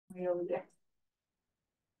Right over there.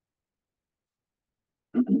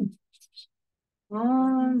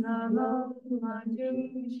 Om Namo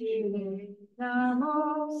Manjushri, Namo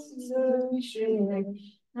Sushri,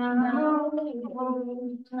 Namo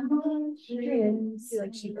Shri,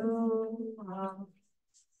 Zopa.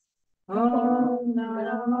 Om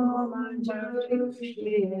Namo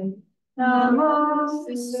Manjushri, Namo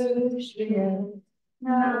Sushri,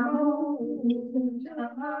 Namo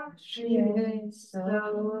Shri,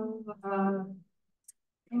 Zopa.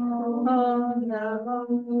 Om Namo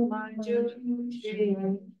Manjushri,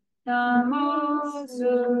 Namo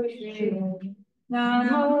Sushri,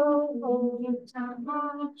 Namo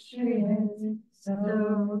Shri,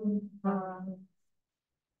 Zopa.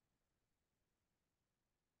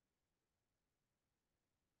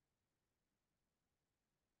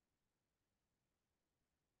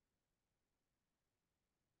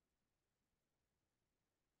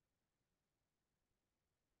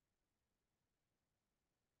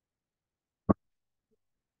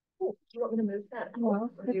 Do you want me to move that?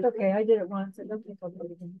 Well, it's okay. I did it once. I don't think I'll do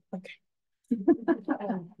it again. Okay.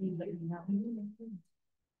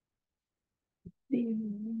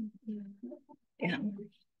 Yeah.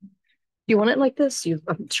 You want it like this?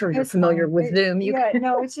 I'm sure you're familiar with Zoom. Yeah,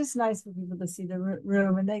 no, it's just nice for people to see the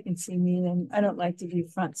room and they can see me. And I don't like to be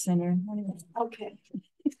front center. Anyway. Okay.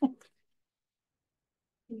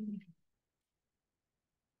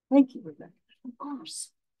 Thank you, Rebecca. Of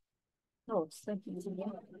course. Oh, thank you.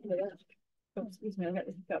 Oh, excuse me, I got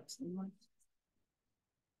the hiccups.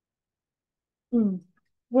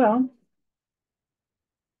 Well,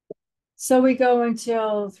 so we go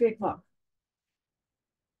until 3 o'clock.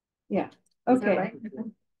 Yeah. Okay. Right?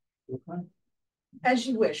 As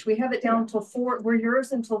you wish. We have it down until 4. We're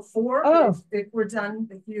yours until 4. Oh, if we're done.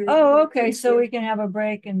 If you. Oh, okay. So we can have a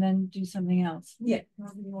break and then do something else. Yeah.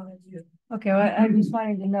 Whatever you want to do. Okay. Well, I just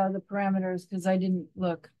wanted to know the parameters because I didn't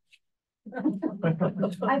look. I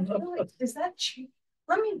feel like, does that change?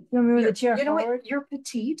 Let me. You want me with the chair You know forward? what? You're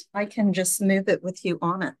petite. I can just move it with you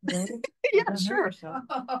on it. Yeah, sure. It's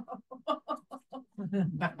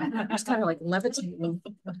kind of like levitating.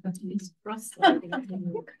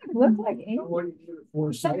 Look like Amy.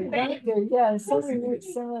 Yeah, something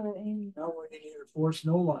similar to Amy. Now we need 4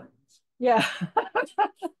 snow lines. Yeah.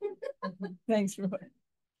 Thanks, Roy.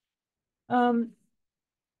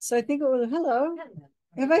 So I think it was hello.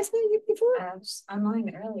 Have I seen you before? I was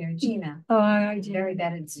online earlier, Gina. Oh, I did. Very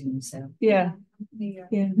bad at Zoom, so. Yeah.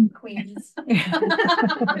 Yeah. Queens.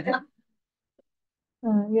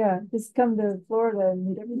 Yeah, just come to Florida and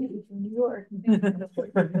meet everybody from New York.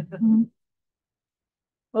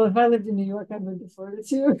 Well, if I lived in New York, I'd move to Florida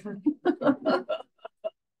too.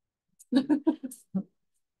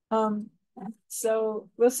 So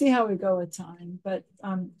we'll see how we go with time, but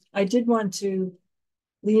I did want to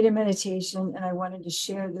lead a meditation and I wanted to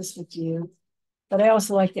share this with you, but I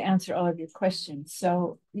also like to answer all of your questions.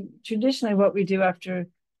 So traditionally what we do after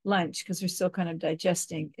lunch, because we're still kind of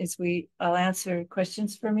digesting, is I'll answer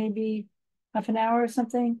questions for maybe half an hour or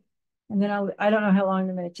something. And then I don't know how long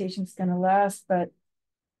the meditation is going to last, but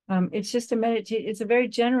it's just it's a very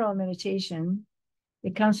general meditation.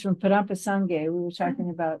 It comes from Padampa Sangye. We were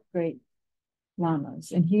talking about great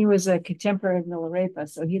lamas, and he was a contemporary of Milarepa,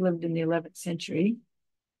 so he lived in the 11th century.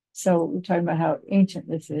 So we're talking about how ancient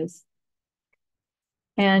this is.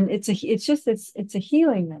 And it's a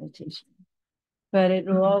healing meditation, but it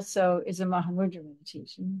will also is a Mahamudra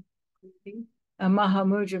meditation. A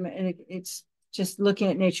Mahamudra, it's just looking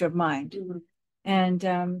at nature of mind. And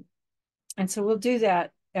so we'll do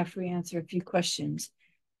that after we answer a few questions.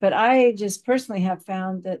 But I just personally have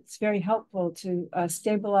found that it's very helpful to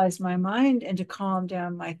stabilize my mind and to calm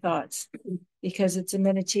down my thoughts, because it's a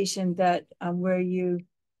meditation that where you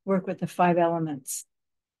work with the 5 elements.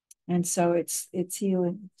 And so it's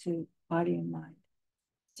healing to body and mind.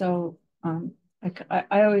 So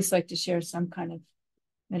I always like to share some kind of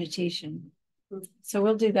meditation. So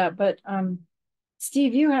we'll do that. But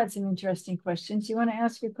Steve, you had some interesting questions. You want to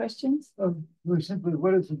ask your questions? Very simply,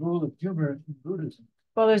 what is the role of humor in Buddhism?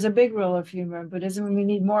 Well, there's a big role of humor in Buddhism, and we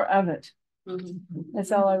need more of it.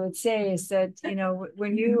 That's all I would say, is that,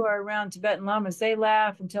 when you are around Tibetan lamas, they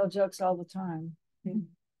laugh and tell jokes all the time.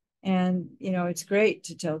 And, it's great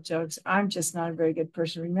to tell jokes. I'm just not a very good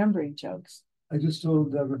person remembering jokes. I just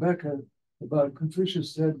told Rebecca about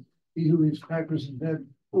Confucius said, he who eats crackers in bed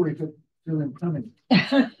will wake up feeling coming.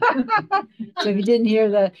 So if you didn't hear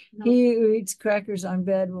that, he who eats crackers on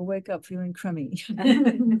bed will wake up feeling crummy.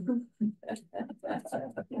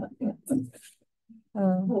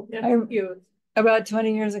 About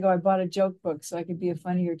 20 years ago, I bought a joke book so I could be a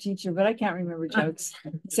funnier teacher, but I can't remember jokes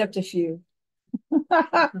except a few.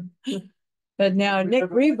 But now Nick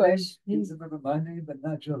Rebush, He's remember my name, but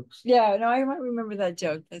not jokes. yeah, no, I might remember that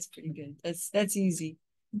joke. That's pretty good. That's easy.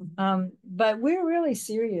 But we're really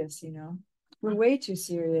serious, you know. We're way too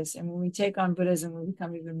serious. And when we take on Buddhism, we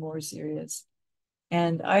become even more serious.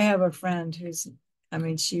 And I have a friend who's, I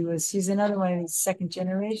mean, she's another one of these second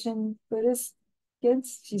generation Buddhist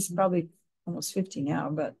kids. She's probably almost 50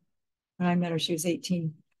 now, but when I met her, she was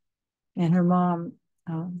 18. And her mom,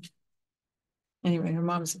 anyway, her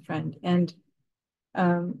mom's a friend. And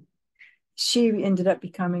she ended up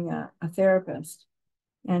becoming a therapist.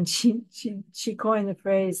 And she coined the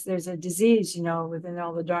phrase, there's a disease, you know, within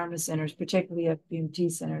all the Dharma centers, particularly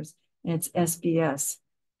FBMT centers, and it's SBS.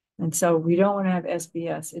 And so we don't want to have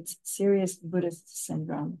SBS. It's serious Buddhist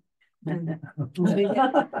syndrome. And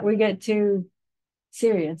we get too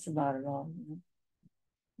serious about it all. You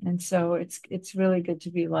know? And so it's really good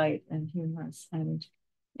to be light and humorous. And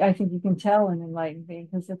I think you can tell an enlightened being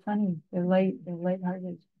because they're funny. They're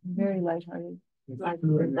lighthearted, very lighthearted. Like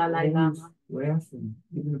the Dalai Lama. Laughing,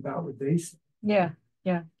 even about what they say. Yeah,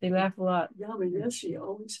 they laugh a lot. Yeah, but Yeshe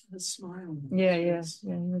always had a smile. Yeah, he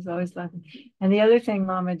was always laughing. And the other thing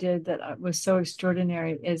Lama did that was so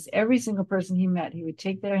extraordinary is every single person he met, he would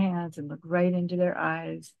take their hands and look right into their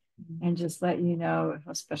eyes and just let you know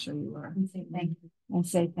how special you were. And say thank you. And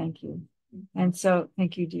say thank you. And so,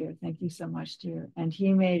 thank you, dear. Thank you so much, dear. And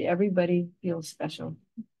he made everybody feel special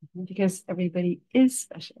because everybody is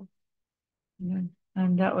special. Yeah.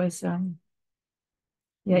 And that was,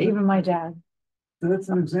 even my dad. So that's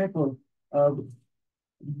an example of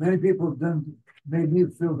many people have made me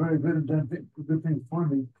feel very good and done good things for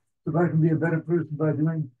me. So if I can be a better person by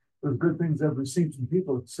doing those good things I've received from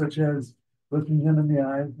people, such as looking them in the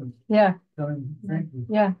eyes and telling thank you.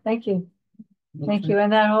 Yeah, thank you. Thank you.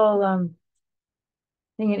 And that whole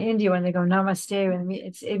thing in India when they go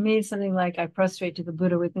namaste, it means something like I prostrate to the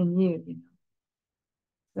Buddha within you, you know.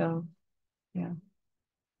 So yeah.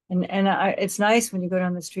 And it's nice when you go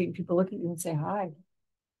down the street and people look at you and say hi.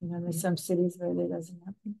 You know, there's some cities where that doesn't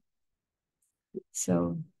happen.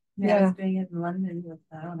 So I was doing it in London with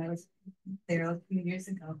when I was there a few years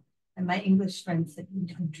ago, and my English friend said, "You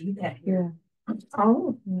don't do that here." Yeah.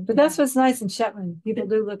 Oh, but that's what's nice in Shetland. People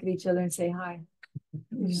do look at each other and say hi.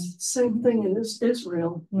 Same thing in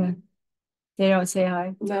Israel. Yeah. They don't say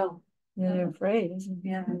hi. No. They're afraid, isn't it?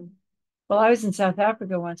 Yeah. Well, I was in South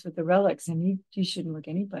Africa once with the relics, and you shouldn't look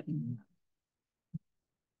anybody in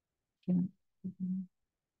the eye.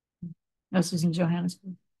 Yeah. This was in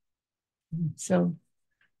Johannesburg. So,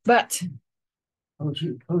 but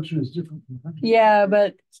Culture is different from country. yeah,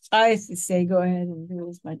 but I say go ahead and do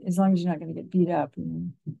it as long as you're not going to get beat up. You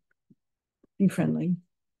know, be friendly.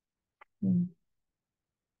 Yeah.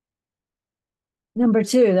 Number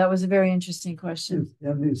 2, that was a very interesting question.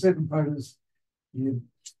 And the second part is,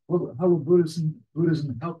 how will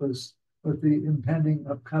Buddhism help us with the impending,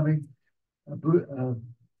 upcoming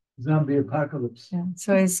zombie apocalypse? Yeah.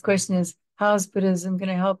 So his question is, how is Buddhism going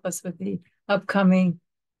to help us with the upcoming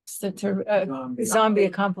zombie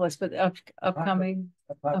apocalypse, but upcoming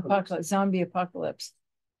apocalypse, zombie apocalypse?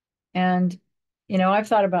 And you know, I've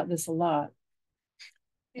thought about this a lot.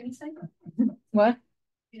 Can you say What?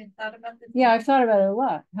 you thought about this? Yeah, I've thought about it a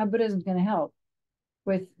lot. How Buddhism's going to help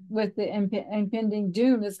with the impending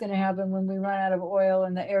doom that's going to happen when we run out of oil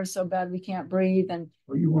and the air's so bad we can't breathe. And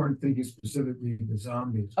Well, you weren't thinking specifically of the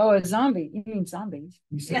zombies. oh, a zombie? You mean zombies?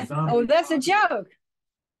 You said Yeah. zombies. Oh, that's a joke.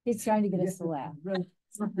 He's trying to get us to laugh.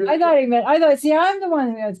 I thought. See, I'm the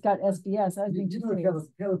one who has got SBS. I was being You too know, serious.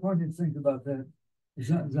 Californians think about that.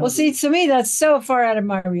 Well, see, to me, that's so far out of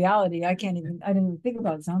my reality. I didn't even think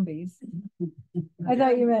about zombies. I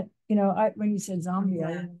thought you meant, you know, when you said zombie,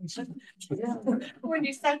 When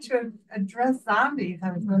you start to address zombies,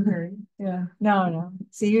 I was wondering. yeah, no.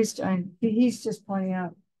 See, he's just pointing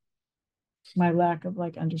out my lack of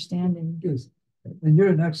understanding. Yes. And you're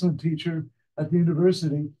an excellent teacher at the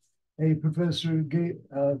university. A professor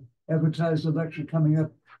advertised a lecture coming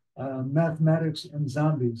up, mathematics and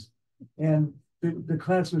zombies. And the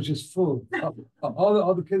class was just full.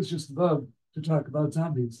 All the kids just love to talk about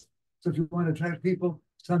zombies. So if you want to attract people,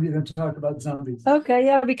 tell them you're going to talk about zombies. Okay,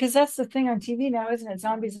 yeah, because that's the thing on TV now, isn't it?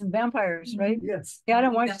 Zombies and vampires, right? Yes. Yeah, I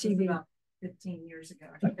don't watch TV. About 15 years ago.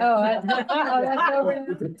 Oh, that's over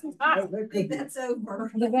now. I think that's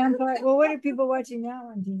over. The vampire. Well, what are people watching now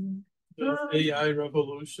on TV? The AI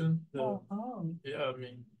revolution. Oh. Yeah, I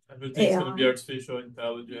mean, everything's going to be artificial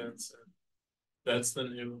intelligence. And that's the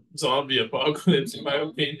new zombie apocalypse, in my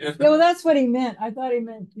opinion. Yeah, well, that's what he meant. I thought he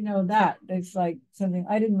meant, you know, that. It's like something,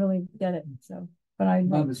 I didn't really get it. So, but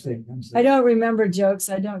My mistake. I don't remember jokes.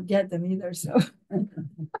 I don't get them either. So,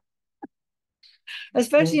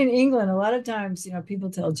 Especially in England, a lot of times, people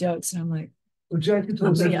tell jokes, and I'm like, Well, Jackie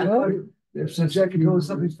told us something Yeah. funny. So Jackie told us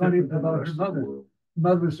something funny about her mother.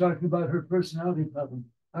 Mother was talking about her personality problem.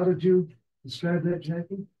 How did you describe that,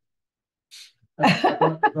 Jackie?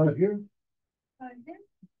 About here?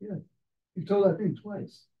 Yeah. You told, I think,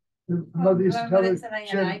 twice. Her mother used to tell her. Said I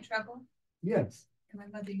she had had- eye trouble. Yes. And my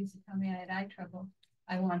mother used to tell me I had eye trouble.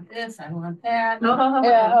 I want this, I want that.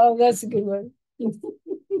 yeah, oh, that's a good one.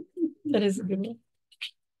 That is a good one.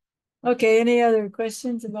 Okay, any other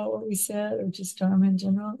questions about what we said or just Dharma in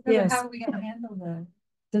general? So Yes, how are we gonna handle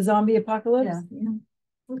the zombie apocalypse. Yeah.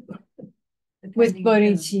 With the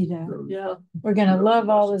bodhicitta. Yeah. We're gonna love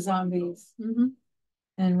all the zombies Mm-hmm.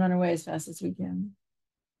 and run away as fast as we can.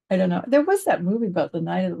 I don't know. There was that movie about the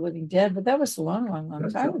Night of the Living Dead, but that was a long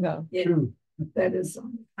time ago. Yeah, True. that is.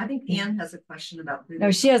 I think Anne has a question about food. No,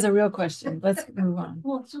 she has a real question. Let's move on.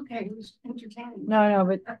 Well, it's okay. It was entertaining. No,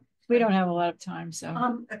 but we don't have a lot of time,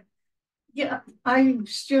 so. Yeah, I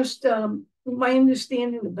just my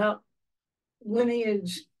understanding about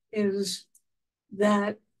lineage is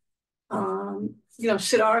that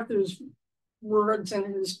Siddhartha's words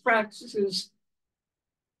and his practices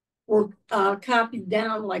were copied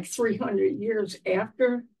down like 300 years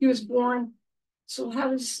after he was born. So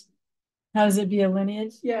how does it be a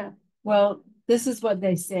lineage? Yeah. Well, this is what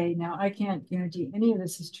they say. Now, I can't guarantee any of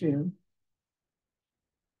this is true.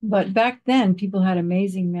 But back then, people had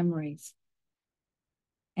amazing memories.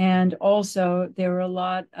 And also, there were a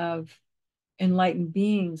lot of enlightened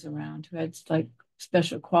beings around who had like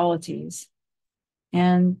special qualities.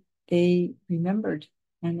 And they remembered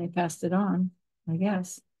and they passed it on, I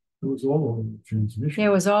guess. It was all oral transmission. It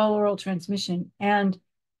was all oral transmission. And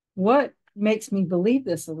what makes me believe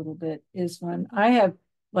this a little bit is when I have,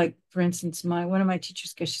 like, for instance, one of my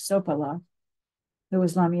teachers, Geshe Zopa, who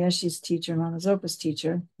was Lama Yeshe's teacher and Lama Zopa's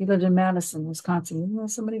teacher. He lived in Madison, Wisconsin.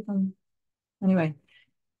 Somebody from, anyway.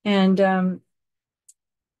 And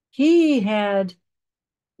he had,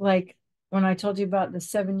 like, when I told you about the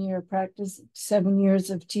 7-year practice, 7 years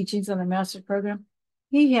of teachings on the master program,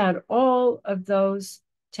 he had all of those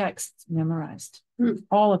texts memorized,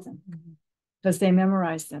 all of them, because they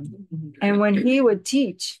memorized them. And when he would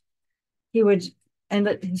teach, and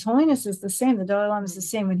His Holiness is the same, the Dalai Lama is the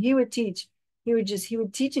same. When he would teach, he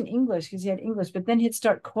would teach in English because he had English, but then he'd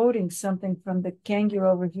start quoting something from the Kangyu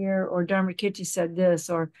over here, or Dharmakirti said this,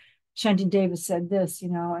 or Shanti Davis said this,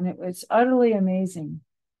 and it was utterly amazing.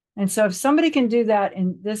 And so if somebody can do that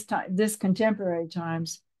in this contemporary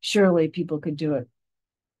times, surely people could do it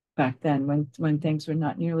back then when things were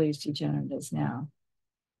not nearly as degenerate as now.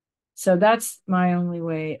 So that's my only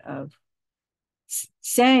way of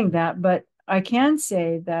saying that, but I can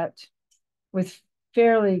say that with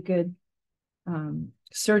fairly good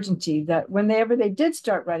certainty that whenever they did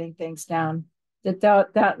start writing things down,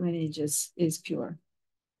 that lineage is pure.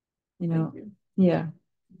 Yeah.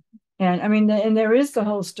 And I mean, and there is the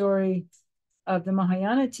whole story of the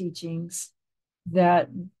Mahayana teachings that,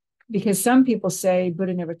 because some people say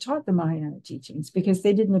Buddha never taught the Mahayana teachings because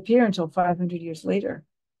they didn't appear until 500 years later.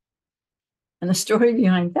 And the story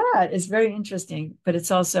behind that is very interesting, but it's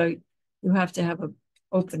also, you have to have an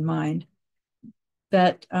open mind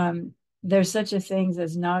that there's such a thing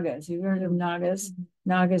as Nagas. You've heard of Nagas?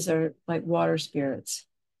 Nagas are like water spirits.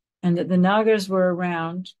 And that the Nagas were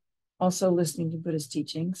around also listening to Buddhist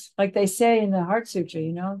teachings. Like they say in the Heart Sutra,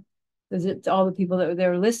 all the people that they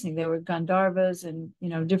were listening, they were Gandharvas and,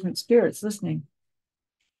 different spirits listening.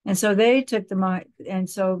 And so they took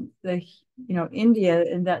India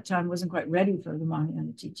in that time wasn't quite ready for the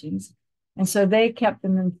Mahayana teachings. And so they kept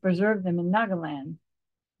them and preserved them in Nagaland,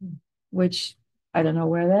 which I don't know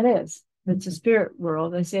where that is. It's a spirit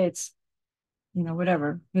world. They say it's,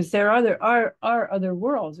 whatever, because there are other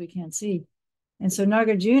worlds we can't see. And so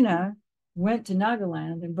Nagarjuna went to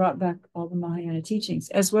Nagaland and brought back all the Mahayana teachings,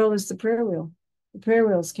 as well as the prayer wheel. The prayer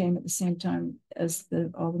wheels came at the same time as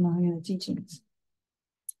all the Mahayana teachings.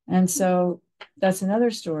 And so that's another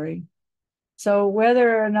story. So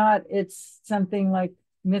whether or not it's something like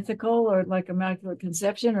mythical or like Immaculate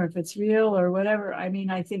Conception, or if it's real or whatever, I mean,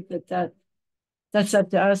 I think that's up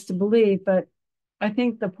to us to believe. But I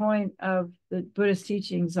think the point of the Buddhist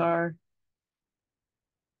teachings are,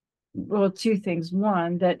 well, two things.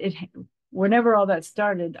 One, that whenever all that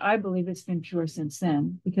started, I believe it's been pure since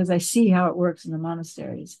then, because I see how it works in the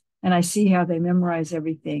monasteries, and I see how they memorize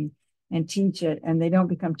everything and teach it, and they don't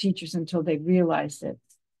become teachers until they've realized it,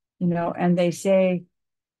 and they say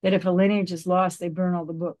that if a lineage is lost, they burn all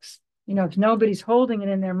the books. If nobody's holding it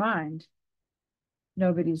in their mind,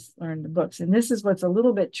 nobody's learned the books. And this is what's a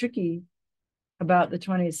little bit tricky about the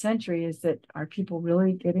 20th century, is that are people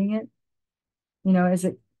really getting it? You know, this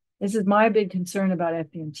is my big concern about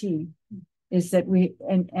FBMT, is that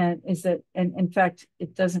and in fact,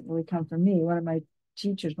 it doesn't really come from me. One of my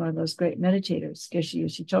teachers, one of those great meditators,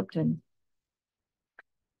 Yeshe Thubten,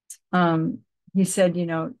 he said, you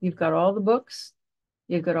know, you've got all the books,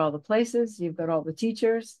 you've got all the places, you've got all the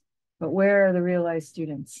teachers, but where are the realized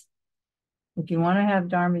students? If you want to have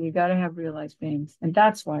Dharma, you got to have realized beings. And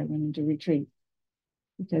that's why we need to retreat.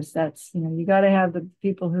 Because that's, you know, you got to have the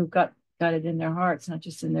people who got it in their hearts, not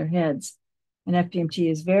just in their heads. And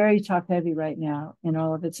FDMT is very top heavy right now in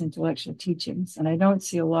all of its intellectual teachings. And I don't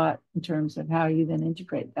see a lot in terms of how you then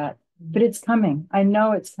integrate that. But it's coming. I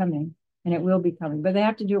know it's coming and it will be coming. But they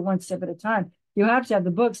have to do it one step at a time. You have to have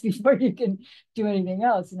the books before you can do anything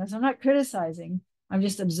else. You know, so I'm not criticizing. I'm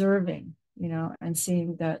just observing, you know, and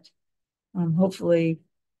seeing that hopefully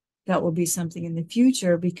that will be something in the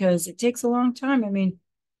future, because it takes a long time. I mean,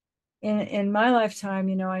 in my lifetime,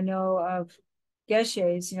 you know, I know of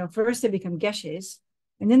Geshes, you know, first they become Geshes,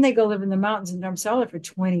 and then they go live in the mountains in Dharamsala for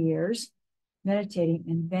 20 years, meditating,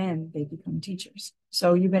 and then they become teachers.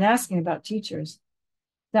 So you've been asking about teachers.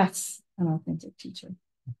 That's an authentic teacher,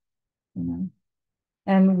 you know.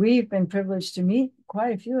 And we've been privileged to meet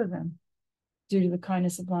quite a few of them due to the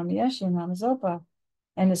kindness of Lama Yeshe and Lama Zopa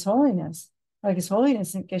and His Holiness. Like His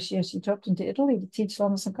Holiness sent Geshe Thubten to Italy to teach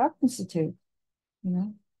Lama Tsongkhapa Institute, you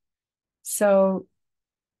know. So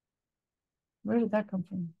where did that come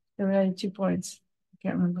from? There were 2 points. I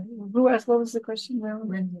can't remember. Who asked? What was the question?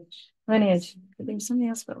 Lineage. Lineage. I think something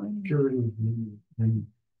else about lineage. Purity.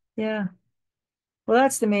 Yeah. Well,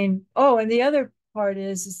 that's the main. Oh, and the other part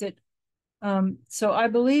is that so I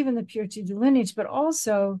believe in the purity of the lineage, but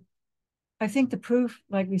also I think the proof,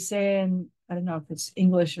 like we say in, I don't know if it's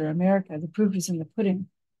English or America, the proof is in the pudding.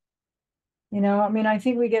 You know, I mean, I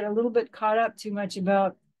think we get a little bit caught up too much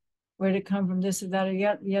about where to come from, this or that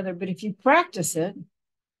or the other. But if you practice it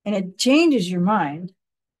and it changes your mind,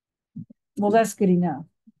 well, that's good enough.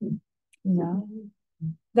 You know,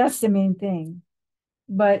 that's the main thing.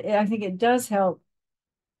 But I think it does help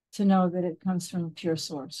to know that it comes from a pure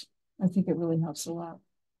source. I think it really helps a lot.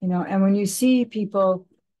 You know, and when you see people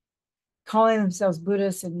calling themselves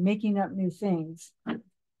Buddhists and making up new things,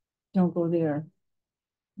 don't go there.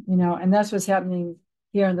 You know, and that's what's happening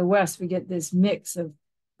here in the West. We get this mix of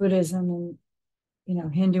Buddhism and, you know,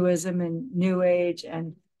 Hinduism and New Age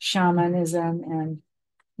and shamanism and,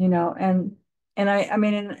 you know, and I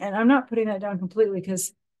mean, and I'm not putting that down completely,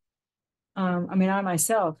 because I mean, I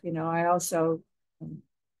myself, you know, I also,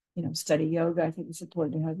 you know, study yoga. I think it's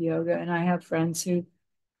important to have yoga, and I have friends who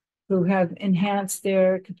have enhanced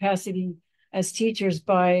their capacity as teachers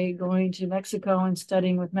by going to Mexico and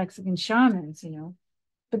studying with Mexican shamans, you know,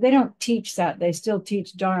 but they don't teach that. They still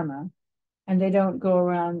teach Dharma. And they don't go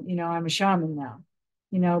around, you know, I'm a shaman now,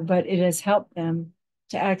 you know, but it has helped them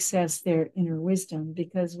to access their inner wisdom,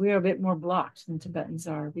 because we are a bit more blocked than Tibetans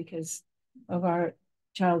are because of our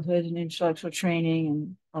childhood and intellectual training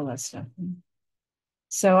and all that stuff.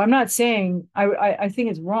 So I'm not saying, I think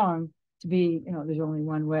it's wrong to be, you know, there's only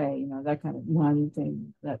one way, you know, that kind of one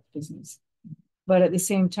thing, that business. But at the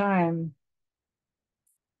same time,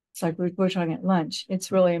 it's like we're talking at lunch.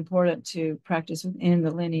 It's really important to practice within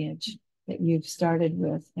the lineage that you've started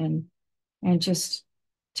with, and just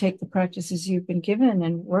take the practices you've been given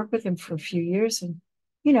and work with them for a few years. And,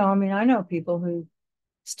 you know, I mean, I know people who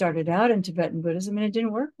started out in Tibetan Buddhism and it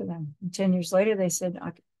didn't work for them. And 10 years later, they said,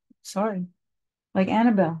 sorry, like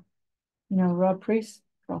Annabelle, you know, Rob Priest's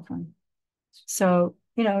girlfriend. So,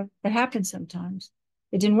 you know, it happens sometimes.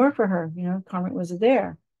 It didn't work for her, you know, karma wasn't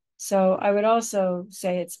there. So I would also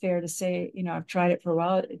say it's fair to say, you know, I've tried it for a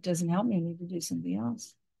while. It doesn't help me. I need to do something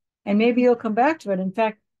else. And maybe you'll come back to it. In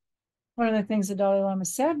fact, one of the things the Dalai Lama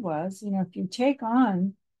said was, you know, if you take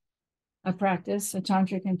on a practice, a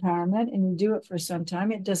tantric empowerment, and you do it for some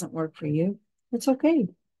time, it doesn't work for you, it's okay.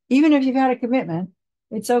 Even if you've had a commitment,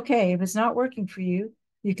 it's okay. If it's not working for you,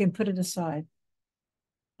 you can put it aside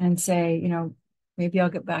and say, you know, maybe I'll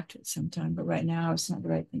get back to it sometime, but right now it's not the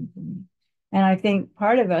right thing for me. And I think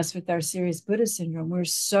part of us with our serious Buddha syndrome, we're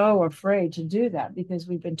so afraid to do that because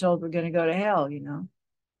we've been told we're going to go to hell, you know.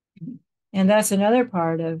 And that's another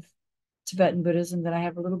part of Tibetan Buddhism that I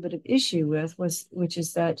have a little bit of issue with, which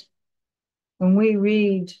is that when we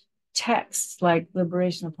read texts like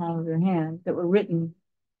Liberation of the Palm of Your Hand that were written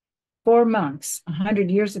for monks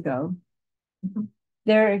 100 years ago,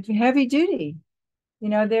 they're heavy duty. You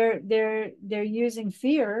know, they're using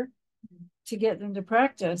fear to get them to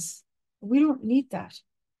practice. We don't need that.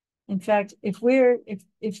 In fact, if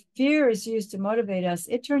fear is used to motivate us,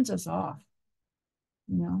 it turns us off.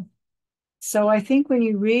 You know. So I think when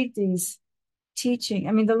you read these teaching,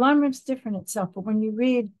 I mean, the Lamrim's different itself, but when you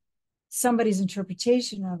read somebody's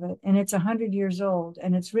interpretation of it, and it's 100 years old,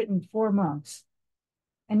 and it's written for monks,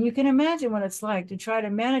 and you can imagine what it's like to try to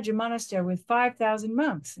manage a monastery with 5,000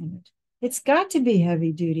 monks in it. It's got to be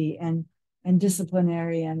heavy duty and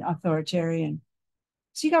disciplinary and authoritarian.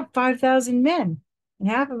 So you got 5,000 men, and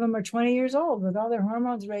half of them are 20 years old with all their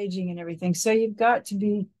hormones raging and everything. So you've got to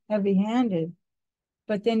be heavy-handed.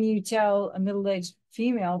 But then you tell a middle-aged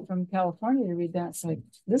female from California to read that, it's like,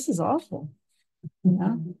 this is awful, you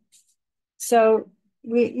know? So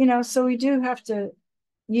we do have to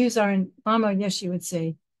use our, Lama Yeshe would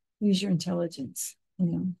say, use your intelligence, you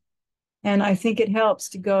know? And I think it helps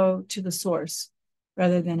to go to the source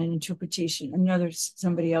rather than an interpretation,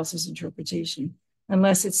 somebody else's interpretation,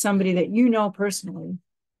 unless it's somebody that you know personally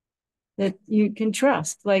that you can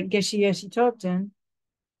trust, like Geshe Yeshe Thubten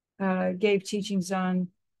gave teachings on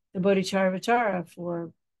the Bodhicharyavatara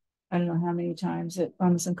for I don't know how many times at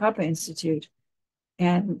Lama Tsongkhapa Institute.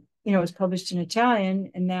 And, it was published in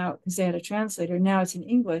Italian, and now, because they had a translator, now it's in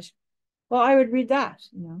English. Well, I would read that,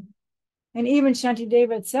 And even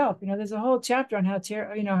Shantideva itself, there's a whole chapter on how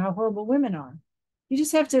horrible women are. You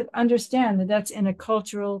just have to understand that that's in a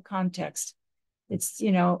cultural context. It's,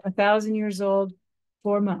 1,000 years old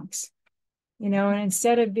for monks, and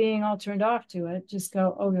instead of being all turned off to it, just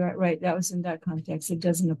go, oh, right, that was in that context. It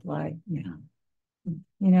doesn't apply now,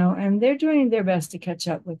 and they're doing their best to catch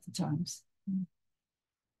up with the times.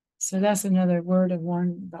 So that's another word of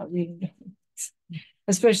warning about reading,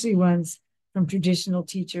 especially ones from traditional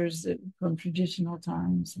teachers from traditional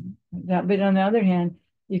times. And that. But on the other hand,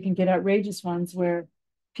 you can get outrageous ones where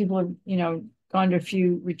people have, gone to a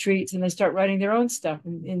few retreats and they start writing their own stuff.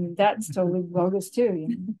 And that's totally bogus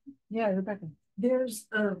too. Yeah, Rebecca. There's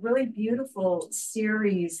a really beautiful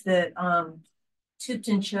series that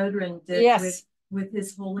Thubten Chodron did with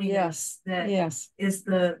His Holiness that is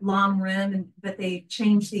the Lam Rim, but they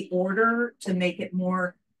changed the order to make it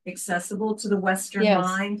more accessible to the Western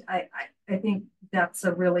mind. I think that's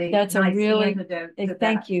a really antidote to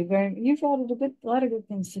thank you you've added a lot of good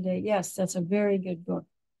things today. Yes, that's a very good book.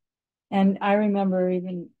 And I remember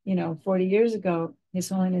even 40 years ago His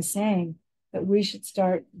Holiness saying that we should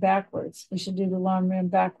start backwards. We should do the Lam Rim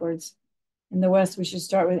backwards. In the West, we should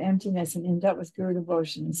start with emptiness and end up with Guru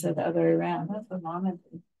devotion instead of the other way around. That's what Mama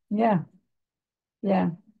did. Yeah.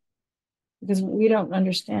 Because we don't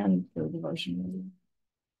understand Guru devotion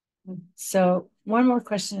really. So one more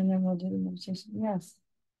question and then we'll do the meditation. Yes.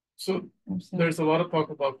 So there's a lot of talk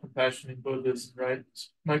about compassion in Buddhism, right?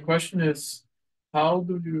 My question is, how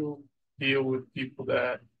do you deal with people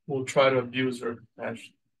that will try to abuse your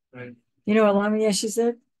compassion, right? You know what Lama Yeshe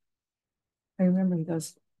said? I remember he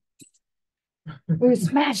goes, we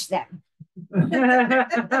smashed them.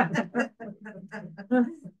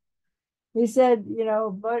 He said,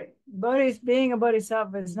 being a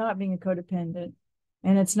bodhisattva is not being a codependent,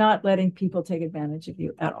 and it's not letting people take advantage of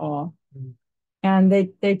you at all. Mm. And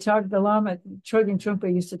they talked, the Lama, Chogyam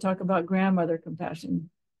Trungpa used to talk about grandmother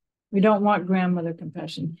compassion. We don't want grandmother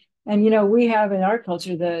compassion. And, we have in our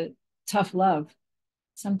culture the tough love.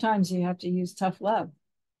 Sometimes you have to use tough love.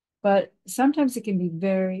 But sometimes it can be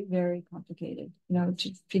very, very complicated,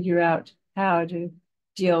 to figure out how to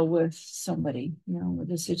deal with somebody,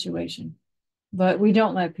 with a situation. But we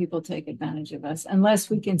don't let people take advantage of us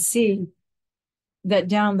unless we can see that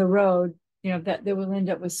down the road, that they will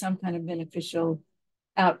end up with some kind of beneficial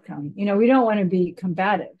outcome. We don't want to be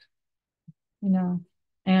combative,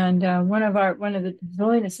 And one of the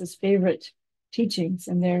Holiness's favorite teachings,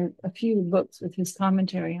 and there are a few books with his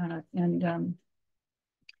commentary on it, and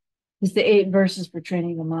it's the 8 verses for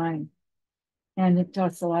training the mind. And it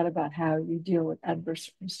talks a lot about how you deal with adverse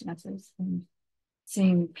circumstances and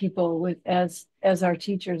seeing people as our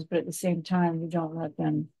teachers, but at the same time, we don't let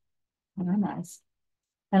them harm us.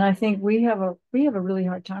 And I think we have a really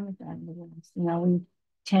hard time with that in the West. We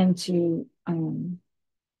tend to,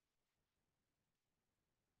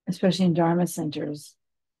 especially in Dharma centers,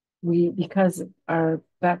 because of our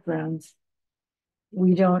backgrounds,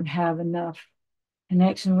 we don't have enough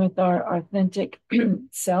connection with our authentic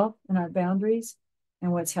self and our boundaries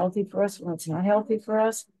and what's healthy for us, what's not healthy for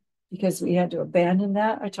us, because we had to abandon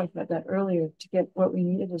that. I talked about that earlier to get what we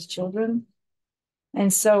needed as children.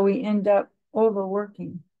 And so we end up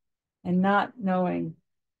overworking and not knowing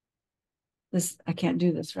this, I can't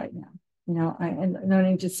do this right now. And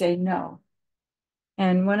learning to say no.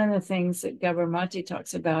 And one of the things that Gabor Mate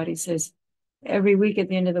talks about, he says, every week at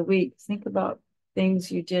the end of the week, think about things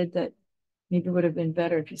you did that maybe would have been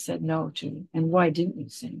better if you said no to, and why didn't you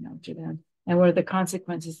say no to them? And what are the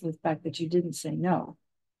consequences of the fact that you didn't say no?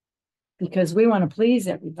 Because we want to please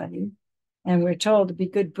everybody. And we're told to be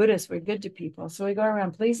good Buddhists, we're good to people. So we go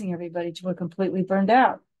around pleasing everybody till we're completely burned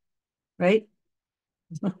out, right?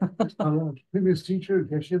 Previous teacher,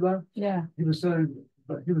 Yeshe, yeah, he was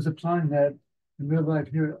applying that in real life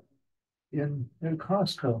here in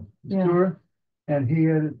Costco store, and he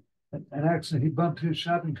had an accident. He bumped his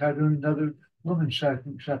shopping cart into another woman's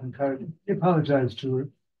shopping cart. He apologized to her,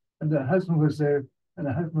 and the husband was there, and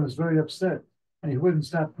the husband was very upset, and he wouldn't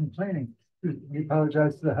stop complaining. He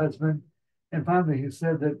apologized to the husband, and finally he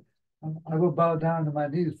said that I will bow down to my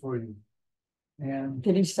knees for you. And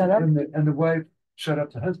did he shut up? And the wife shut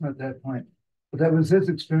up the husband at that point. But that was his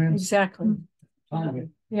experience. Exactly.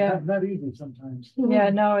 Yeah. Not easy sometimes. Yeah,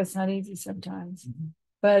 no, it's not easy sometimes.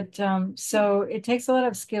 But so it takes a lot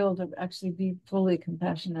of skill to actually be fully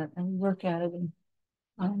compassionate and work at it.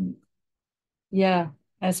 And yeah,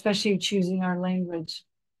 especially choosing our language.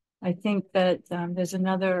 I think that there's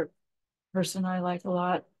another person I like a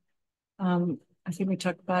lot. I think we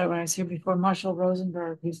talked about it when I was here before, Marshall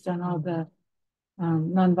Rosenberg, who's done all the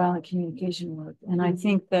nonviolent communication work. And I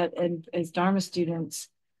think that as Dharma students,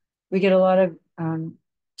 we get a lot of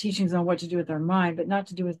teachings on what to do with our mind, but not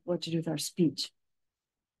to do with what to do with our speech.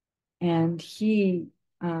 And he,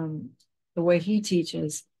 the way he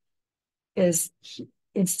teaches is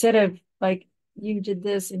instead of like, you did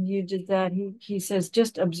this and you did that, he says,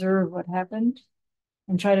 just observe what happened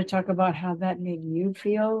and try to talk about how that made you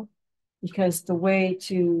feel. Because the way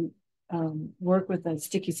to work with a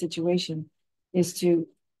sticky situation is to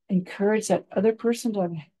encourage that other person to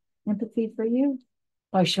have empathy for you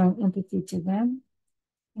by showing empathy to them.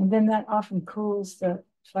 And then that often cools the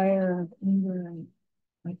fire of anger and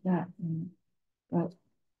like that. But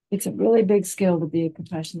it's a really big skill to be a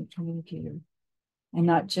compassionate communicator and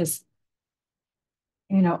not just,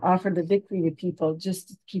 offer the victory to people just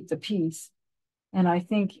to keep the peace. And I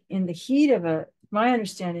think in the heat of my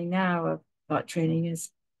understanding now of thought training is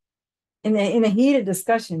in the heat of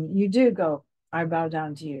discussion, you do go, I bow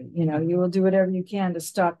down to you. You will do whatever you can to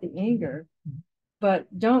stop the anger, but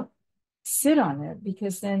don't sit on it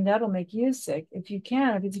because then that'll make you sick. If you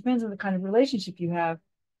can, if it depends on the kind of relationship you have,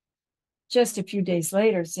 just a few days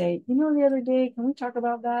later, say, the other day, can we talk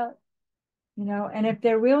about that? And if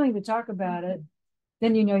they're willing to talk about it,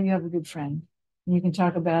 then you have a good friend and you can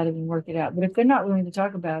talk about it and work it out. But if they're not willing to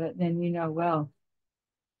talk about it, then well,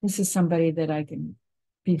 this is somebody that I can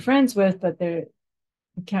be friends with, but I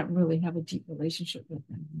can't really have a deep relationship with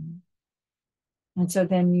them. And so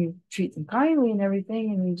then you treat them kindly and everything,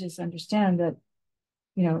 and you just understand that,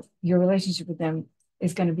 your relationship with them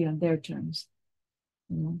is going to be on their terms.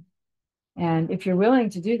 And if you're willing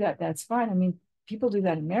to do that, that's fine. I mean, people do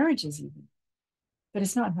that in marriages even, but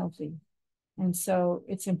it's not healthy. And so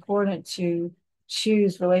it's important to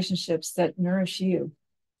choose relationships that nourish you.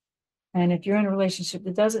 And if you're in a relationship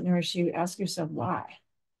that doesn't nourish you, ask yourself why.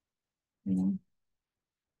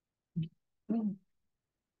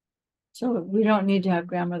 So we don't need to have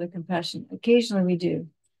grandmother compassion. Occasionally we do.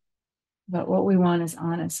 But what we want is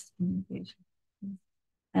honest communication.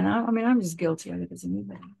 And I'm just guilty of it as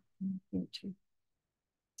anybody.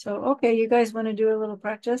 So, okay, you guys want to do a little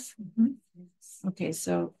practice? Okay,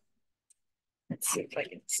 so let's see if I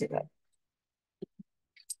can see that.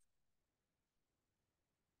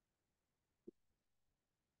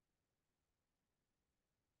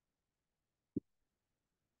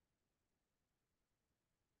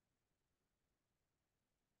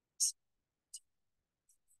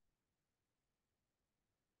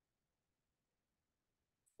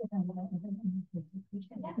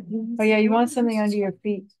 Oh yeah, you want something under your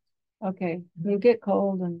feet. Okay, you get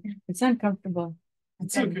cold and it's uncomfortable.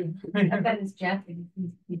 It's okay. I bet his jacket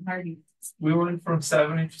he's hardy. We went from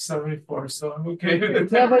 70 to 74, so I'm okay with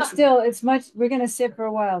it. Yeah, but still, we're gonna sit for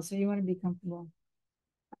a while, so you want to be comfortable.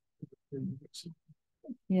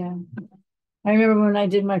 Yeah. I remember when I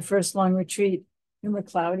did my first long retreat, remember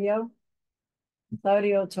Claudio?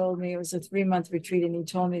 Claudio told me it was a 3-month retreat, and he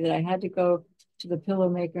told me that I had to go to the pillow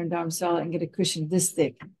maker in Dharamsala and get a cushion this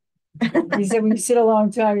thick. He said, when you sit a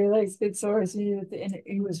long time, your legs get sore. So and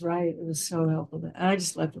he was right. It was so helpful. And I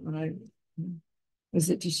just left it when I was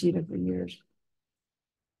at Tushita for years.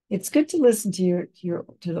 It's good to listen to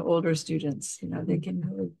the older students. They can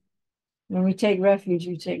really, when we take refuge,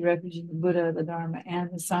 we take refuge in the Buddha, the Dharma, and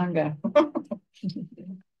the Sangha.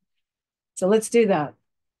 So let's do that.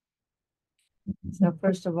 So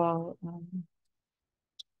first of all,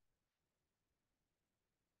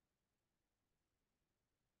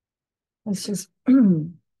 let's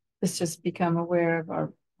just become aware of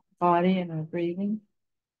our body and our breathing.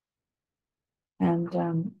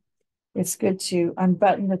 And it's good to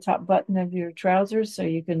unbutton the top button of your trousers so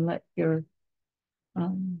you can let your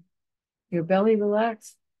your belly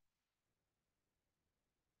relax.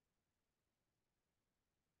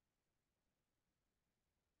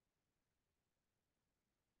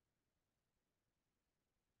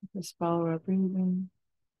 Just follow our breathing.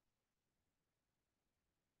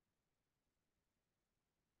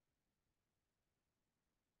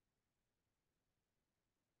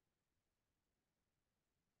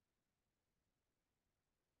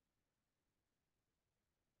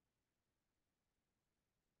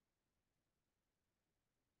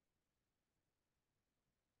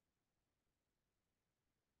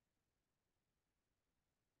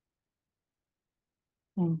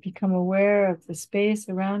 And become aware of the space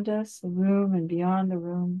around us, the room and beyond the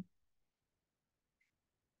room.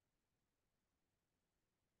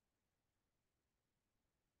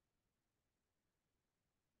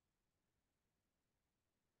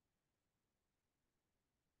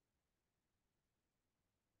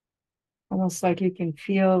 Almost like you can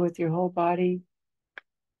feel with your whole body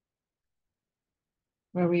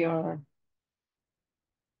where we are.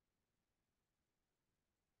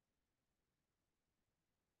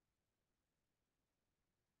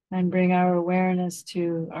 And bring our awareness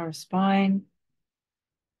to our spine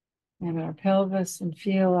and our pelvis, and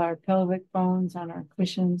feel our pelvic bones on our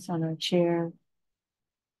cushions, on our chair,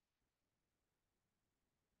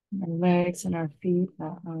 our legs and our feet,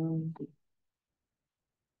 our arms.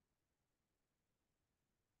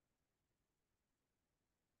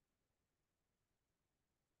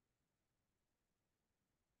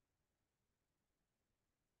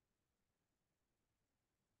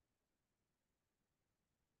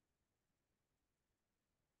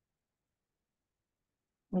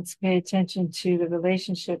 Let's pay attention to the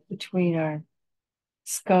relationship between our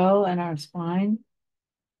skull and our spine.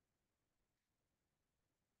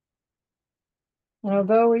 And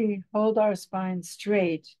although we hold our spine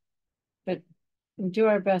straight, but we do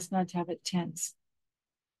our best not to have it tense,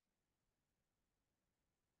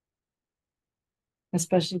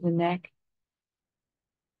 especially the neck.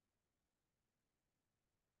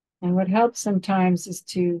 And what helps sometimes is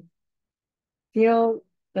to feel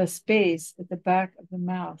the space at the back of the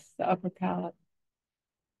mouth, the upper palate,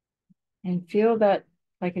 and feel that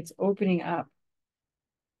like it's opening up.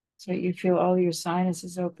 So you feel all your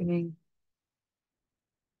sinuses opening.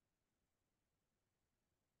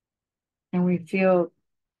 And we feel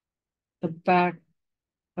the back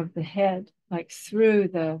of the head, like through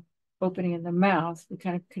the opening in the mouth. We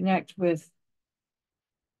kind of connect with,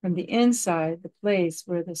 from the inside, the place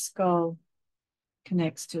where the skull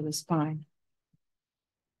connects to the spine,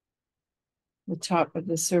 the top of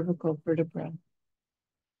the cervical vertebra.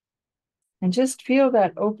 And just feel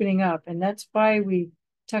that opening up. And that's why we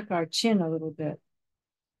tuck our chin a little bit,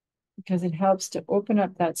 because it helps to open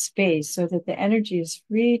up that space so that the energy is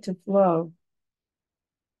free to flow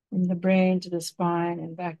from the brain to the spine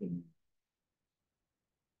and back in.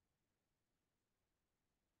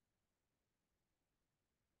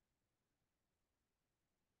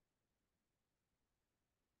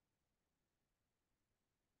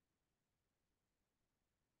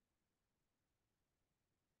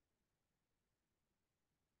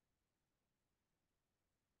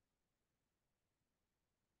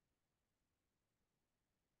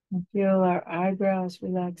 And feel our eyebrows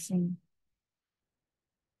relaxing,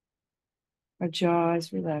 our jaw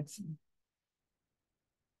is relaxing.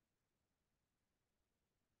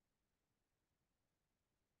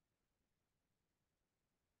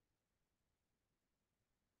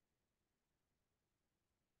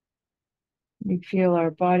 We feel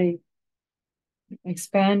our body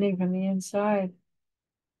expanding from the inside.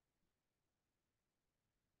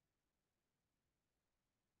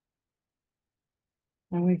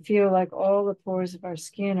 And we feel like all the pores of our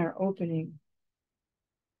skin are opening.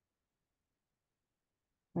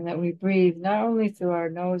 And that we breathe not only through our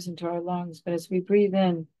nose into our lungs, but as we breathe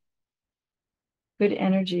in, good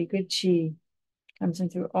energy, good chi comes in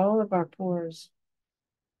through all of our pores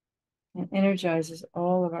and energizes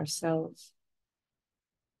all of our cells.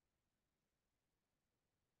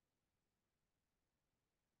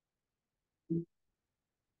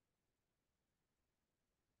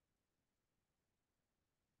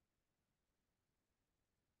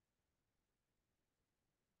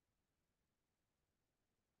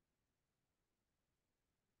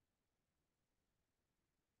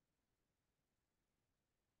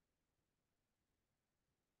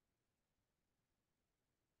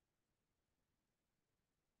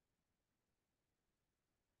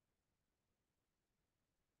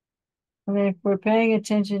 And then if we're paying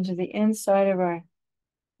attention to the inside of our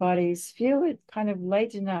bodies, feel it kind of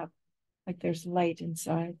lighten up, like there's light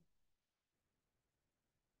inside.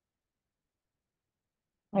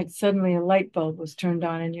 Like suddenly a light bulb was turned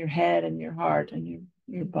on in your head and your heart and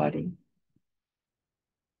your body.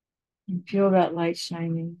 And feel that light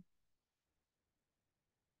shining.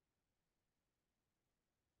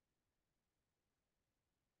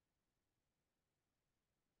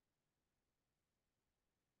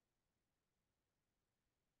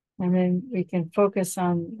 And then we can focus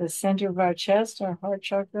on the center of our chest, our heart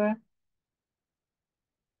chakra.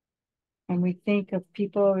 And we think of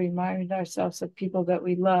people, remind ourselves of people that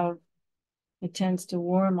we love. It tends to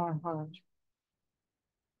warm our heart.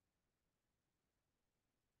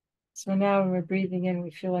 So now when we're breathing in,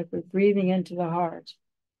 we feel like we're breathing into the heart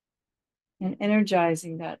and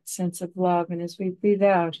energizing that sense of love. And as we breathe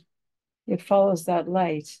out, it follows that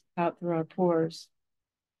light out through our pores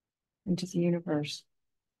into the universe.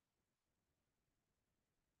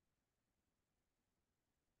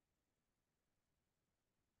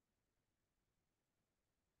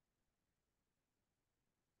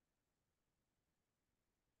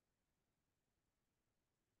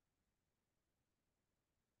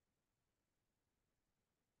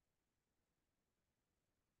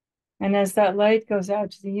 And as that light goes out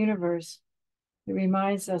to the universe, it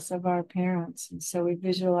reminds us of our parents. And so we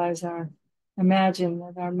visualize imagine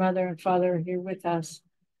that our mother and father are here with us.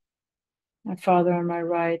 My father on my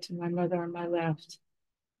right and my mother on my left.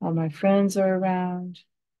 All my friends are around.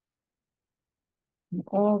 And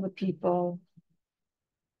all the people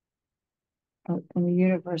in the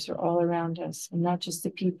universe are all around us. And not just the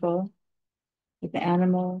people, but the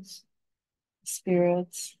animals, the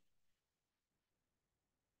spirits.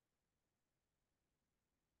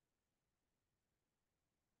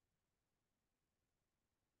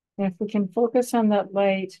 And if we can focus on that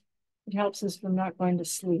light, it helps us from not going to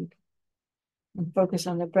sleep. And focus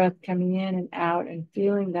on the breath coming in and out and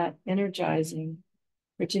feeling that energizing,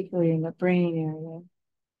 particularly in the brain area.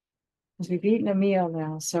 Because we've eaten a meal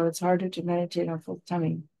now, so it's harder to meditate on full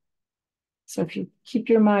tummy. So if you keep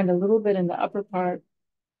your mind a little bit in the upper part,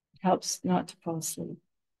 it helps not to fall asleep.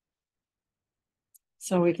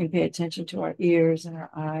 So we can pay attention to our ears and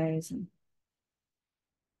our eyes, and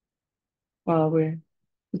while we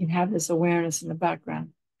can have this awareness in the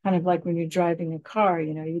background, kind of like when you're driving a car,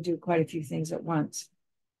 you do quite a few things at once.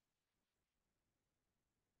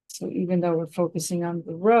 So even though we're focusing on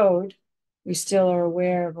the road, we still are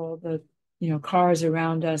aware of all the, cars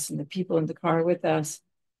around us and the people in the car with us.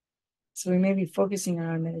 So we may be focusing on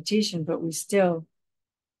our meditation, but we still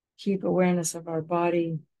keep awareness of our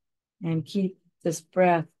body and keep this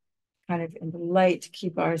breath kind of in the light to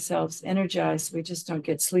keep ourselves energized so we just don't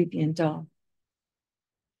get sleepy and dull.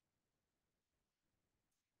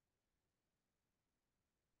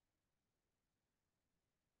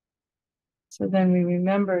 So then we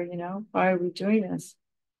remember, why are we doing this?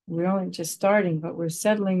 We're only just starting, but we're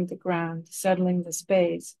settling the ground, settling the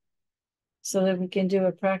space, so that we can do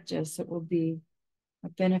a practice that will be a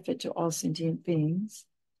benefit to all sentient beings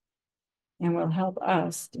and will help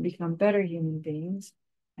us to become better human beings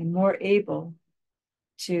and more able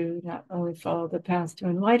to not only follow the path to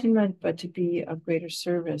enlightenment, but to be of greater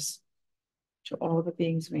service to all the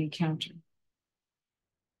beings we encounter.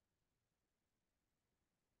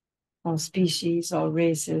 All species, all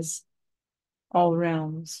races, all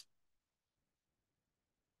realms.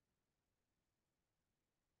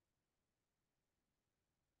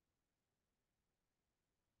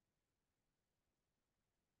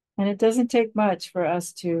 And it doesn't take much for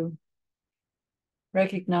us to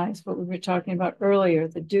recognize what we were talking about earlier,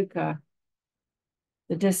 the dukkha,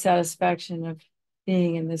 the dissatisfaction of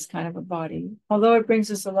being in this kind of a body. Although it brings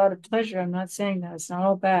us a lot of pleasure, I'm not saying that, it's not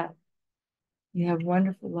all bad. You have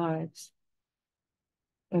wonderful lives,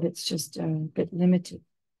 but it's just a bit limited.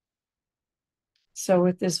 So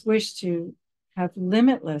with this wish to have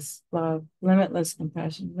limitless love, limitless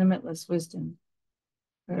compassion, limitless wisdom,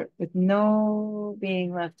 with no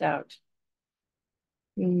being left out,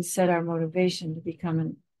 we set our motivation to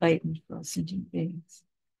become enlightened for all sentient beings.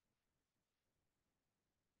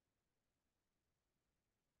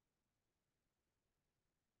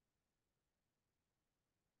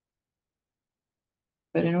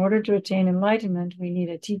 But in order to attain enlightenment, we need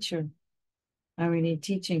a teacher, and we need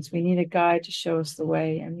teachings. We need a guide to show us the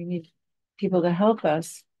way, and we need people to help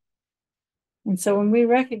us. And so when we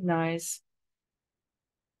recognize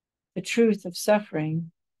the truth of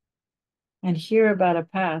suffering and hear about a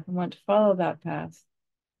path and want to follow that path,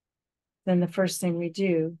 then the first thing we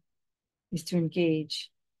do is to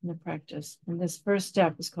engage in the practice. And this first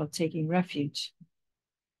step is called taking refuge.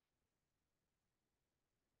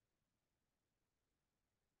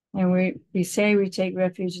 And we say we take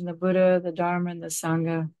refuge in the Buddha, the Dharma, and the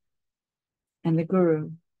Sangha, and the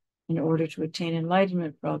Guru. in order to attain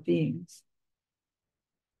enlightenment for all beings.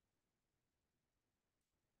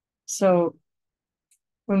 So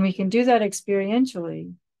when we can do that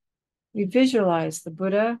experientially, we visualize the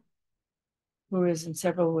Buddha, who is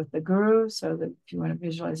inseparable with the Guru, so that if you want to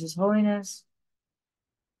visualize His Holiness,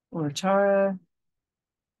 or Tara,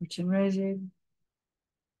 or Chenrezig,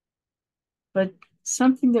 but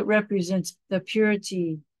something that represents the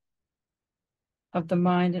purity of the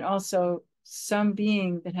mind, and also some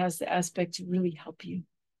being that has the aspect to really help you.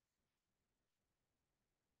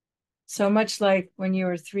 So much like when you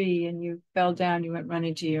were 3 and you fell down, you went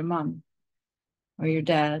running to your mom, or your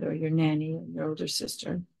dad, or your nanny, or your older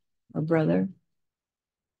sister, or brother.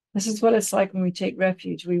 This is what it's like when we take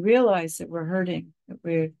refuge. We realize that we're hurting, that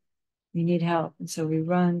we need help, and so we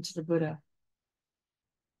run to the Buddha.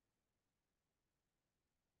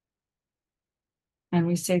 And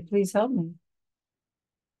we say, please help me.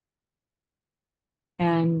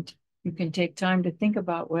 And you can take time to think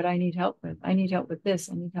about what I need help with. I need help with this.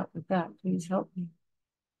 I need help with that. Please help me.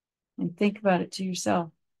 And think about it to yourself.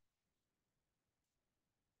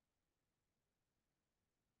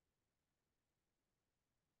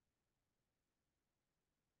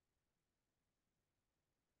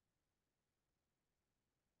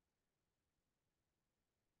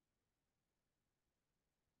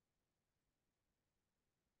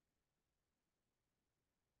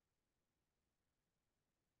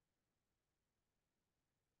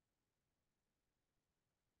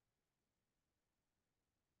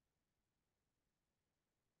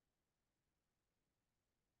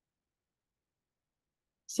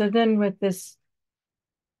 So then with this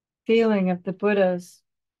feeling of the Buddhas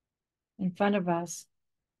in front of us,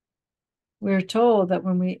 we're told that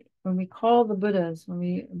when we call the Buddhas, when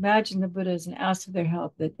we imagine the Buddhas and ask for their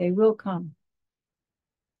help, that they will come.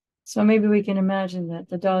 So maybe we can imagine that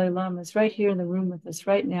the Dalai Lama is right here in the room with us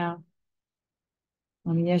right now.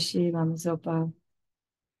 Lama Yeshe, Lama Zopa,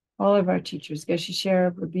 all of our teachers, Geshe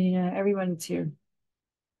Sherab, Rabina, everyone is here.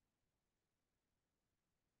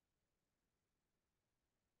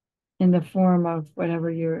 In the form of whatever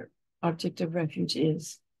your object of refuge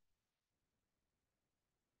is.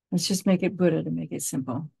 Let's just make it Buddha to make it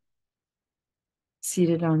simple.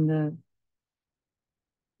 Seated on the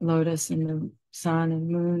lotus and the sun and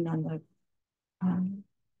moon on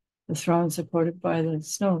the throne supported by the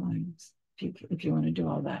snow lines, if you want to do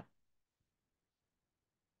all that.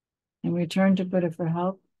 And we turn to Buddha for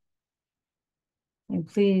help. And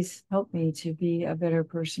please help me to be a better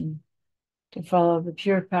person, to follow the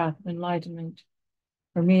pure path of enlightenment.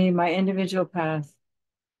 For me, my individual path,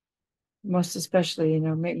 most especially,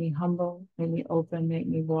 make me humble, make me open, make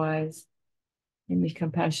me wise, make me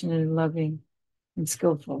compassionate and loving and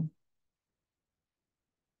skillful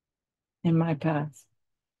in my path,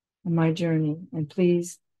 in my journey. And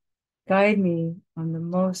please guide me on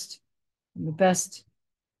the best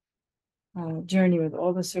journey with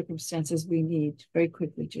all the circumstances we need very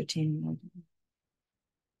quickly to attain enlightenment.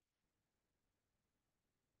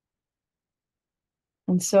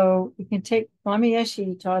 And so we can take, Lama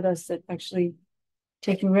Yeshe taught us that actually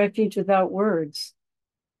taking refuge without words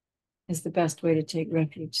is the best way to take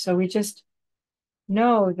refuge. So we just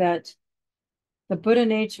know that the Buddha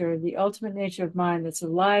nature, the ultimate nature of mind that's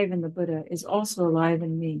alive in the Buddha, is also alive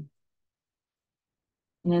in me.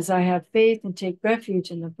 And as I have faith and take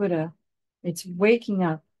refuge in the Buddha, it's waking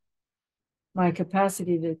up my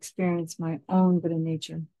capacity to experience my own Buddha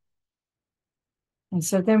nature. And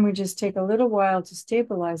so then we just take a little while to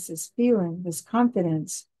stabilize this feeling, this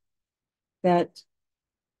confidence that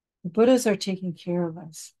the Buddhas are taking care of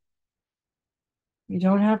us. You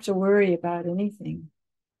don't have to worry about anything.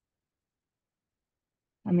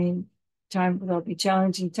 I mean, there'll be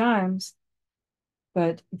challenging times,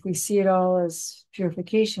 but if we see it all as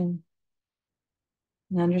purification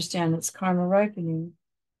and understand it's karma ripening,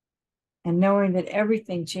 and knowing that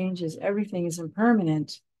everything changes, everything is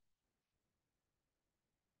impermanent,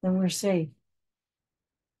 then we're safe.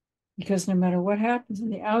 Because no matter what happens in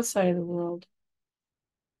the outside of the world,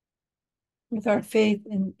 with our faith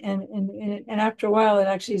and after a while, it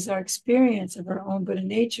actually is our experience of our own Buddha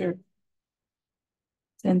nature,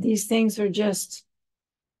 then these things are just,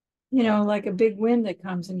 like a big wind that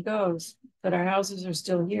comes and goes, but our houses are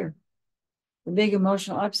still here. The big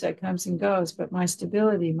emotional upset comes and goes, but my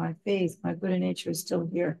stability, my faith, my Buddha nature is still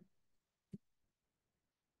here.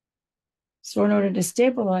 So in order to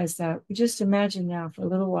stabilize that, we just imagine now for a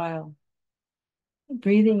little while,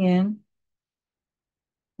 breathing in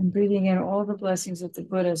and breathing in all the blessings of the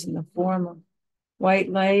Buddhas in the form of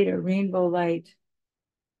white light or rainbow light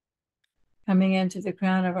coming into the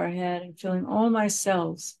crown of our head and filling all my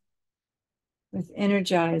cells with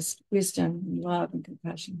energized wisdom and love and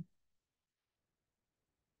compassion.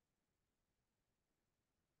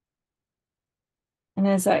 And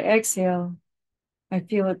as I exhale, I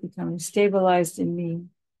feel it becoming stabilized in me.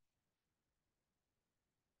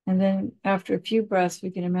 And then after a few breaths, we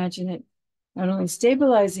can imagine it not only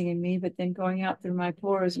stabilizing in me, but then going out through my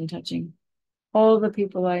pores and touching all the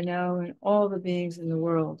people I know and all the beings in the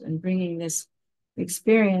world, and bringing this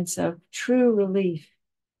experience of true relief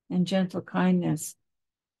and gentle kindness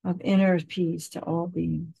of inner peace to all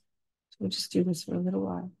beings. So we'll just do this for a little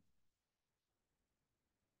while.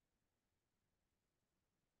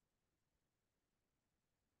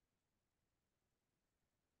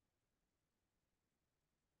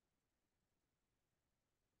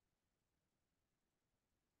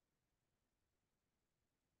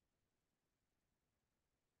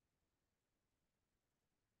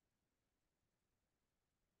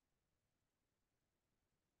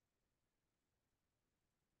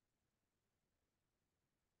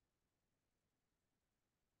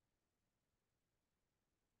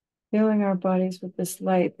 Filling our bodies with this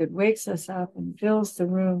light that wakes us up and fills the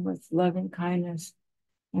room with loving kindness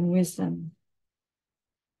and wisdom.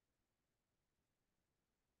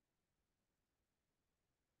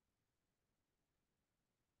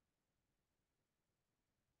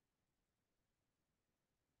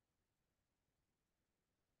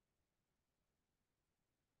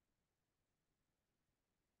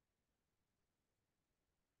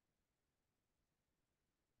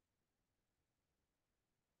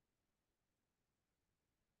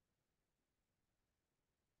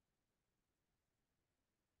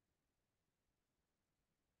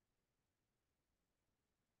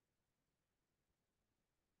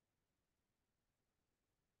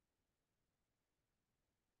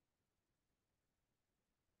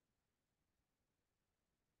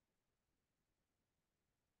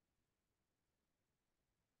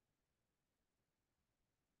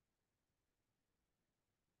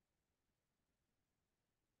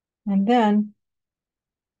 And then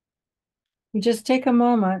we just take a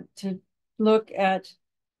moment to look at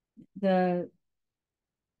the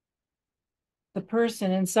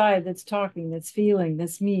person inside that's talking, that's feeling,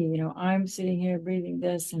 that's me. You know, I'm sitting here breathing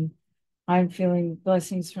this, and I'm feeling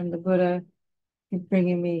blessings from the Buddha,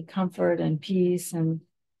 bringing me comfort and peace. And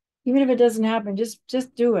even if it doesn't happen,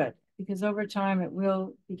 just do it, because over time it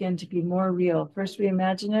will begin to be more real. First we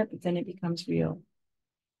imagine it, but then it becomes real.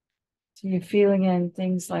 So you're feeling in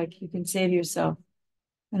things like, you can say to yourself,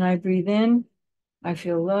 when I breathe in, I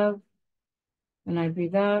feel love. When I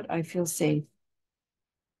breathe out, I feel safe.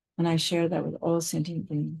 And I share that with all sentient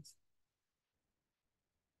beings.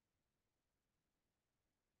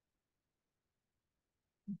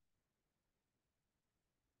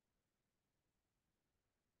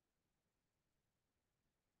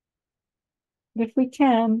 If we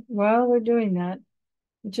can, while we're doing that,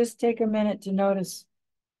 just take a minute to notice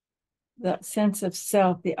the sense of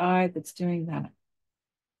self, the I that's doing that.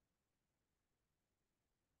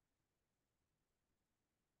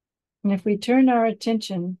 And if we turn our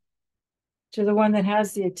attention to the one that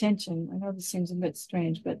has the attention, I know this seems a bit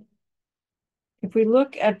strange, but if we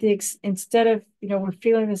look at instead of, we're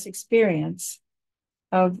feeling this experience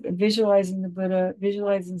of visualizing the Buddha,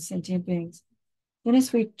 visualizing sentient beings, then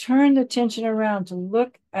as we turn the attention around to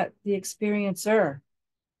look at the experiencer,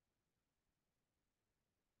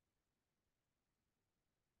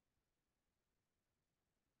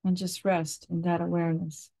 and just rest in that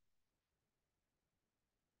awareness.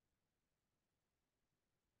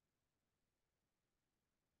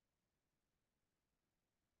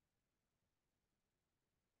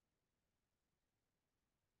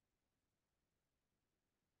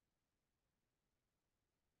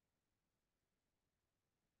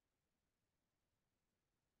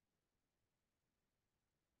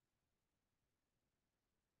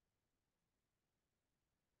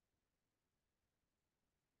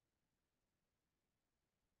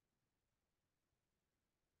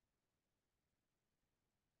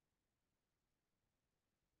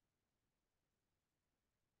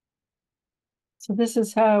 So this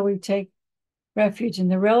is how we take refuge in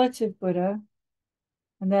the relative Buddha.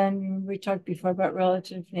 And then we talked before about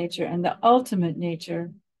relative nature, and the ultimate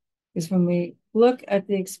nature is when we look at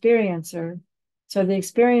the experiencer. So the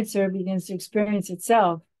experiencer begins to experience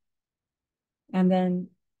itself, and then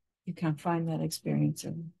you can't find that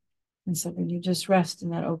experiencer. And so then you just rest in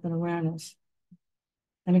that open awareness.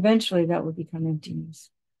 And eventually that will become emptiness.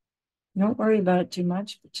 Don't worry about it too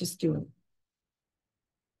much, but just do it.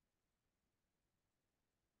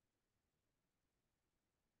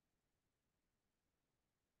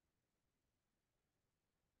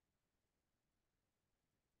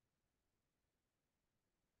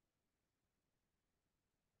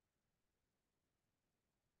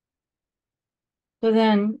 So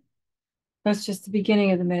then that's just the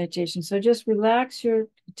beginning of the meditation. So just relax your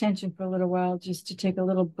attention for a little while, just to take a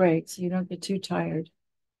little break so you don't get too tired.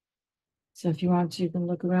 So if you want to, you can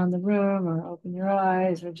look around the room or open your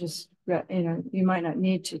eyes or just, you might not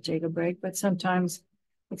need to take a break, but sometimes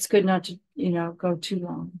it's good not to, go too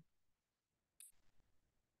long.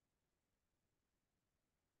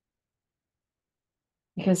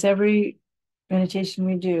 Because every meditation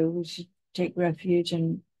we do, we should take refuge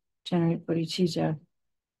and generate bodhicitta.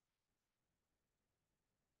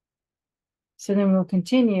 So then we'll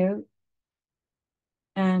continue.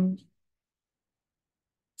 And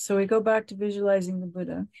so we go back to visualizing the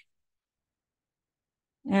Buddha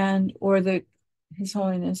or His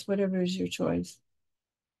Holiness, whatever is your choice.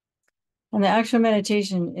 And the actual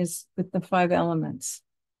meditation is with the 5 elements.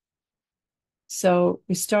 So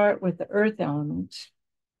we start with the earth element,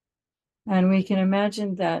 and we can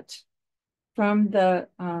imagine that from the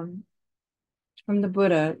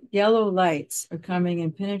Buddha, yellow lights are coming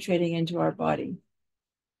and penetrating into our body.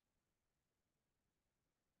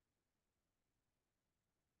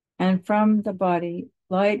 And from the body,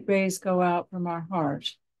 light rays go out from our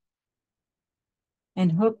heart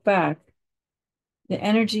and hook back the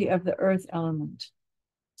energy of the earth element.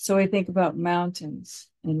 So we think about mountains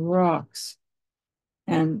and rocks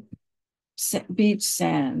and beach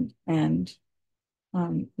sand and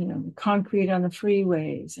concrete on the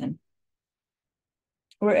freeways, and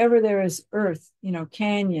wherever there is earth,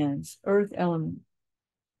 canyons, earth element.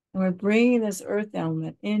 And we're bringing this earth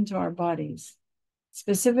element into our bodies,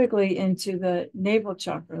 specifically into the navel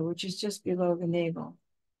chakra, which is just below the navel.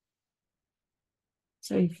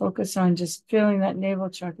 So you focus on just filling that navel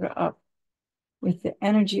chakra up with the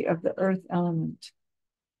energy of the earth element.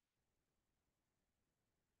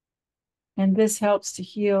 And this helps to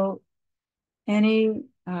heal any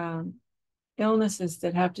illnesses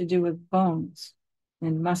that have to do with bones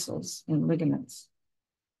and muscles and ligaments.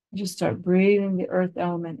 You just start breathing the earth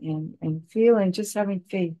element in and feeling, just having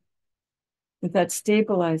faith with that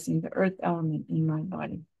stabilizing the earth element in my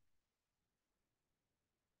body.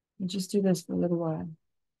 And just do this for a little while.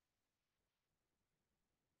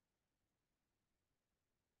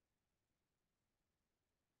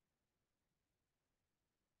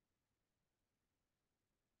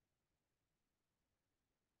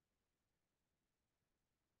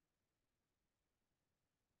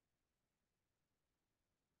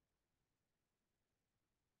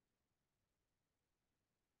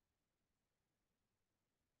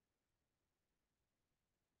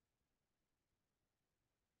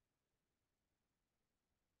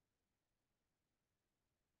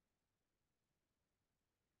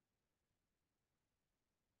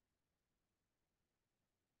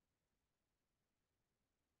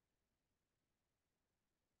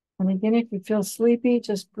 And again, if you feel sleepy,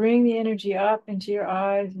 just bring the energy up into your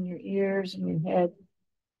eyes and your ears and your head,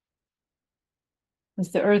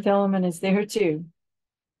 as the earth element is there too.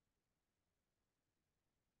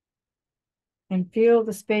 And feel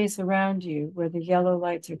the space around you where the yellow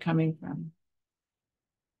lights are coming from,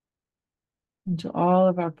 into all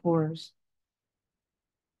of our pores.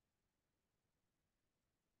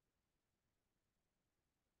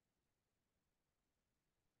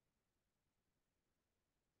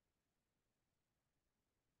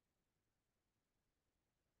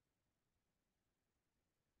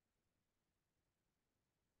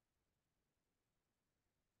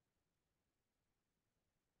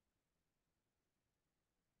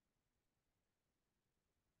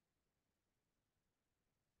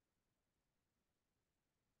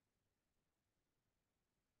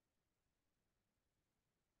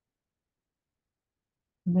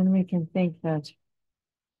 And then we can think that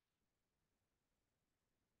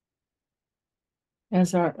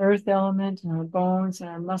as our earth element and our bones and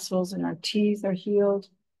our muscles and our teeth are healed,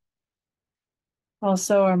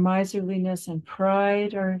 also our miserliness and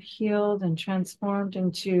pride are healed and transformed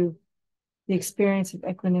into the experience of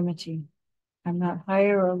equanimity. I'm not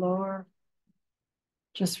higher or lower,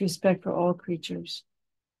 just respect for all creatures.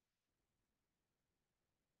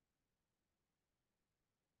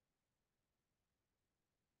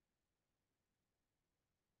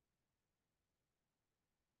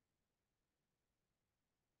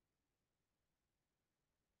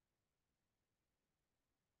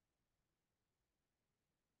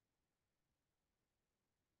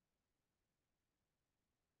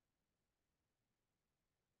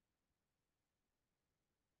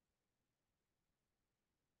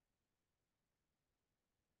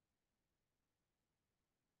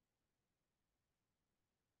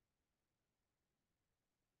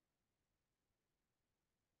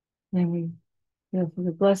 Then we feel for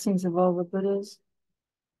the blessings of all the Buddhas,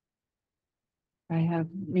 I have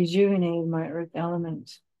rejuvenated my earth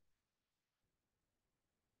element.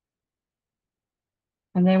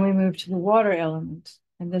 And then we move to the water element,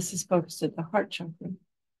 and this is focused at the heart chakra.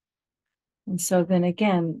 And so then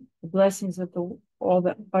again, the blessings of all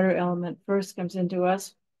the water element first comes into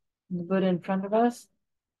us, the Buddha in front of us.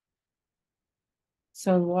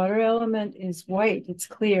 So the water element is white, it's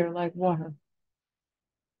clear like water.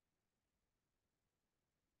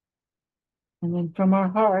 And then from our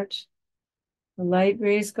heart, the light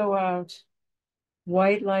rays go out,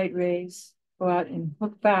 white light rays go out and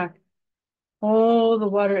hook back all the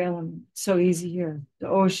water element. So easy here. The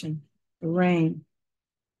ocean, the rain,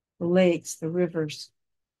 the lakes, the rivers.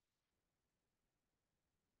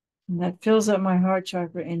 And that fills up my heart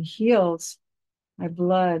chakra and heals my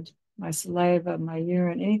blood, my saliva, my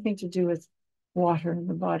urine, anything to do with water in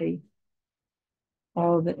the body,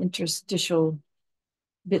 all the interstitial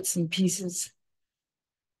bits and pieces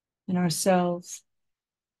in our cells,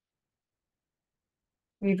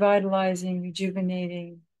 revitalizing,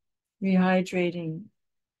 rejuvenating, rehydrating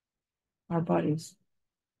our bodies.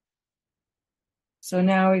 So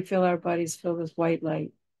now we feel our bodies filled with white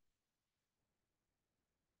light.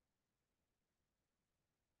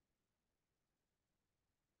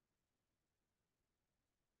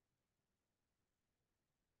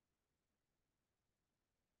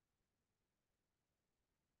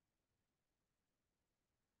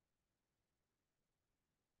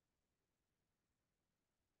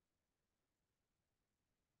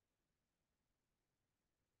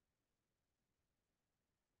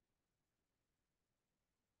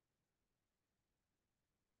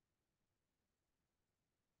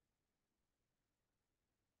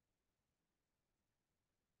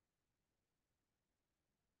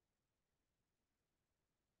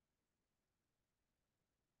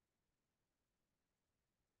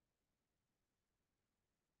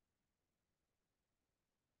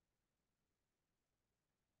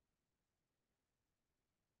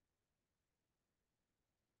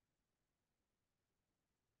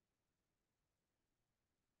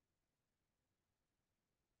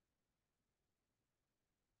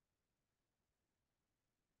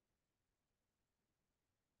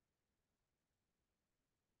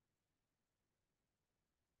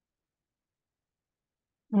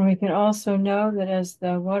 And we can also know that as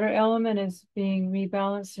the water element is being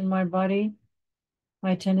rebalanced in my body,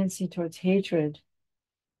 my tendency towards hatred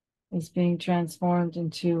is being transformed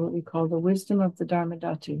into what we call the wisdom of the Dharma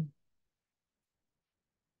Dhatu.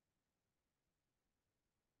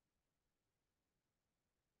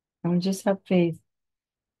 And we just have faith.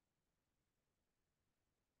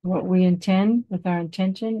 What we intend with our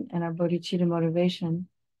intention and our bodhicitta motivation,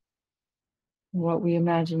 what we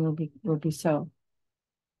imagine will be so.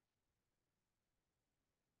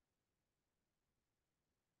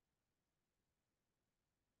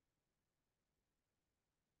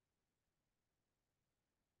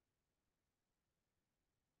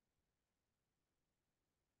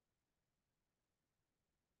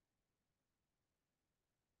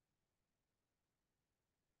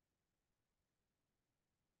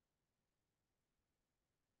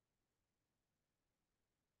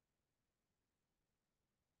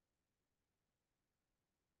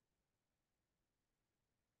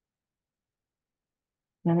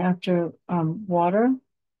 And after water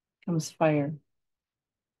comes fire.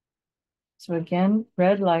 So again,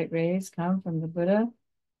 red light rays come from the Buddha,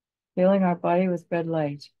 filling our body with red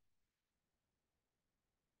light.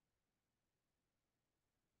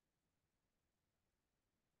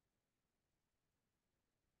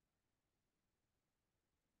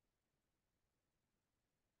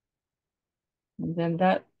 And then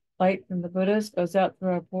that light from the Buddhas goes out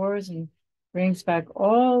through our pores and brings back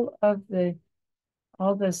all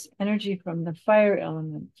this energy from the fire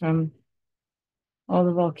element, from all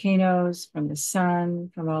the volcanoes, from the sun,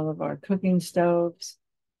 from all of our cooking stoves,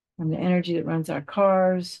 from the energy that runs our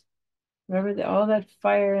cars, wherever all that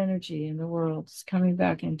fire energy in the world is coming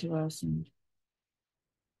back into us. And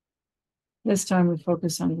this time we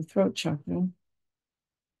focus on the throat chakra.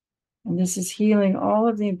 And this is healing all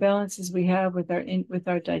of the imbalances we have with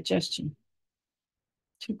our digestion.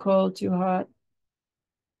 Too cold, too hot.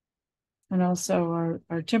 And also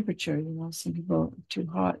our temperature, some people are too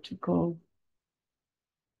hot, too cold.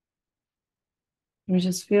 We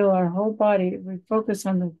just feel our whole body, we focus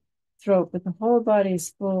on the throat, but the whole body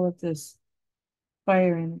is full of this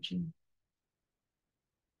fire energy.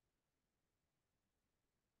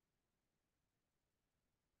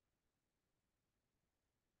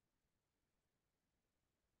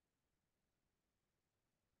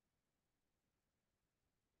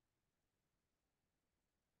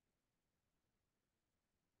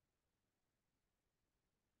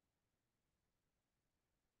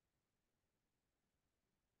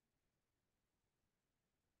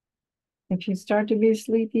 If you start to be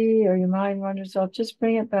sleepy or your mind wanders off, just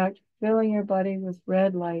bring it back, filling your body with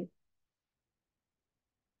red light.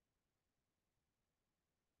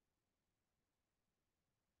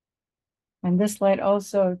 And this light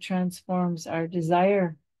also transforms our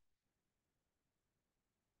desire.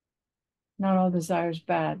 Not all desire is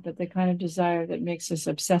bad, but the kind of desire that makes us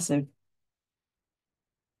obsessive.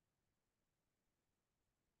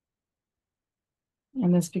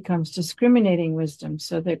 And this becomes discriminating wisdom,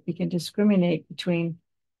 so that we can discriminate between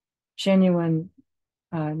genuine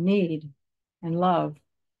need and love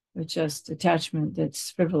with just attachment that's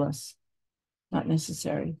frivolous, not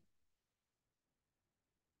necessary.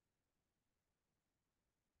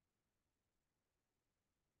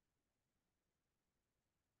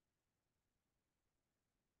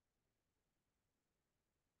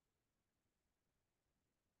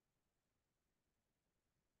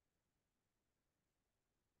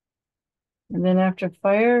 And then after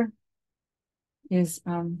fire is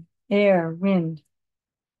air, wind.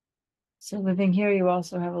 So living here, you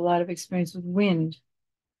also have a lot of experience with wind.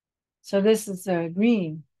 So this is a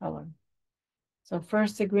green color. So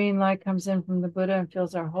first the green light comes in from the Buddha and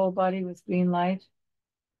fills our whole body with green light.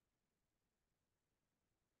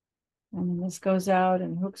 And then this goes out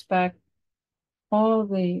and hooks back all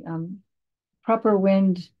the proper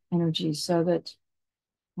wind energy, so that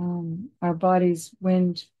our body's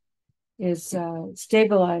wind is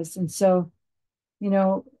stabilized. And so,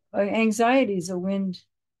 anxiety is a wind,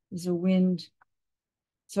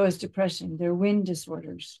 so is depression. They're wind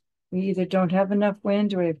disorders. We either don't have enough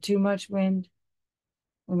wind or we have too much wind.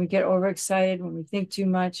 When we get overexcited, when we think too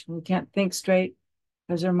much, when we can't think straight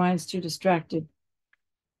because our mind's too distracted.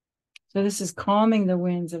 So this is calming the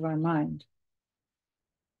winds of our mind.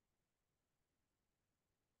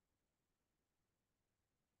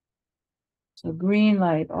 So green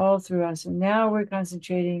light all through us. And now we're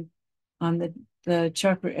concentrating on the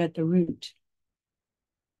chakra at the root,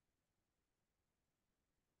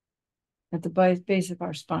 at the base of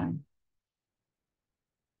our spine.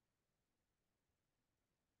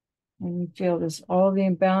 And we feel this, all the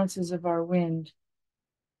imbalances of our wind,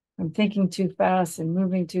 from thinking too fast and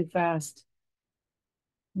moving too fast,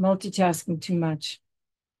 multitasking too much,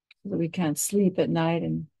 so that we can't sleep at night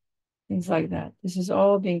and things like that. This is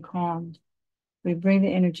all being calmed. We bring the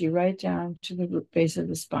energy right down to the base of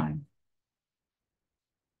the spine.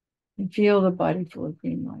 And feel the body full of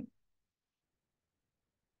green light.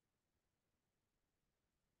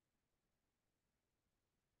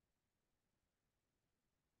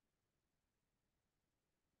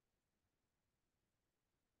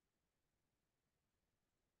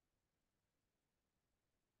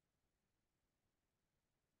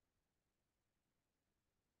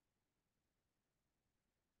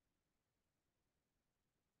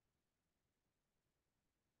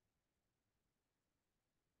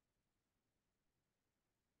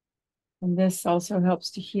 And this also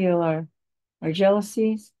helps to heal our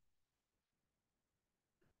jealousies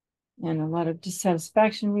and a lot of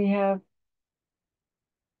dissatisfaction we have.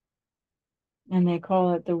 And they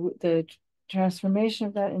call it the transformation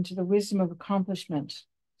of that into the wisdom of accomplishment,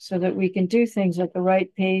 so that we can do things at the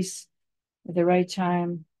right pace, at the right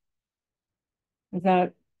time,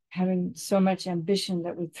 without having so much ambition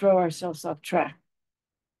that we throw ourselves off track.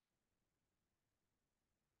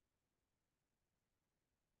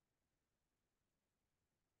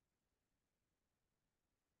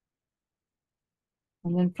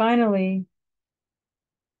 And then finally,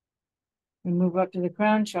 we move up to the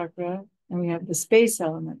crown chakra and we have the space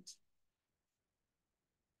element.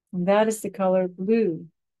 And that is the color blue,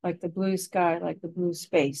 like the blue sky, like the blue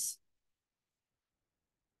space.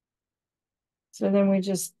 So then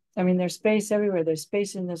there's space everywhere. There's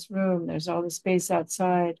space in this room. There's all the space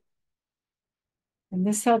outside. And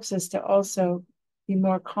this helps us to also be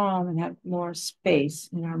more calm and have more space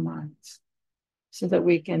in our minds, so that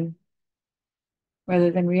we can,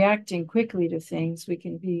 rather than reacting quickly to things, we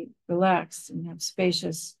can be relaxed and have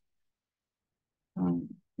spacious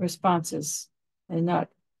responses and not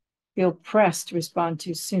feel pressed to respond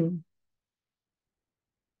too soon.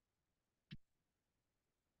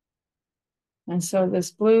 And so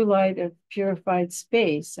this blue light of purified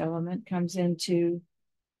space element comes into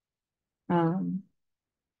our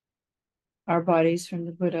bodies from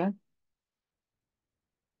the Buddha,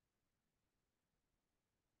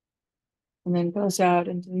 and then goes out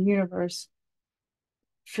into the universe,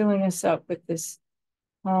 filling us up with this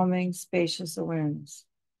calming, spacious awareness.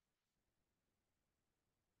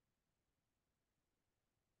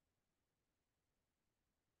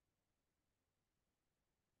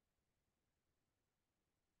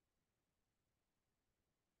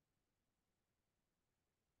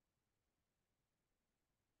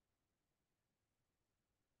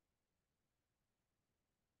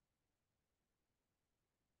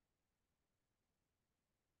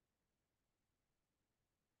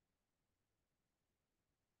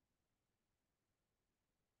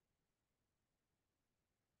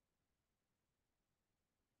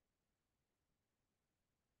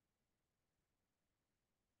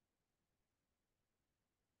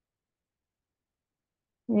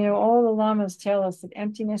 You know, all the lamas tell us that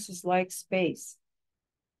emptiness is like space.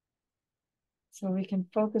 So we can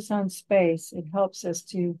focus on space. It helps us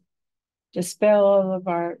to dispel all of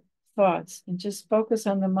our thoughts and just focus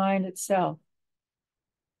on the mind itself.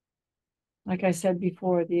 Like I said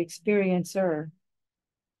before, the experiencer,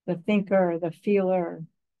 the thinker, the feeler,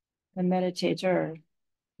 the meditator,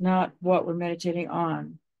 not what we're meditating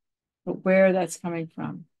on, but where that's coming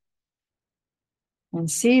from. And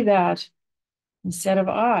see that instead of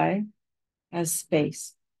I as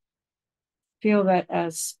space. Feel that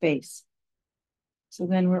as space. So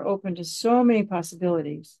then we're open to so many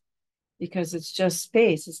possibilities because it's just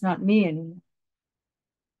space. It's not me anymore.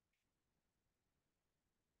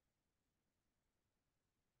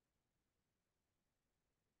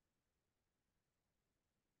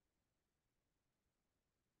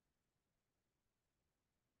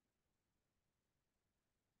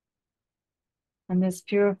 And this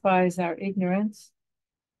purifies our ignorance,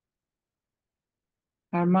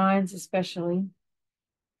 our minds especially,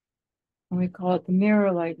 and we call it the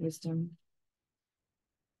mirror light wisdom.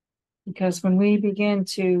 Because when we begin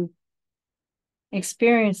to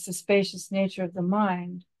experience the spacious nature of the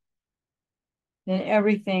mind, then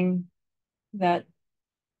everything that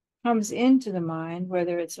comes into the mind,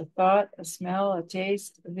 whether it's a thought, a smell, a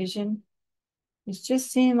taste, a vision, is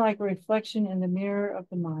just seen like a reflection in the mirror of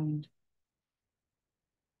the mind.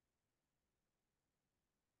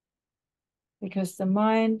 Because the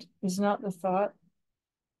mind is not the thought.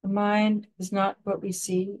 The mind is not what we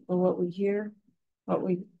see or what we hear, what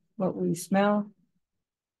we smell.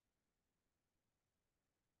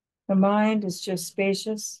 The mind is just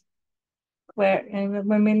spacious, clear. And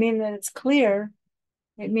when we mean that it's clear,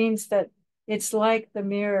 it means that it's like the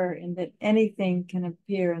mirror in that anything can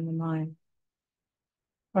appear in the mind.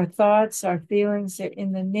 Our thoughts, our feelings, they're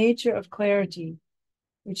in the nature of clarity,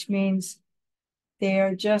 which means they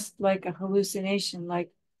are just like a hallucination,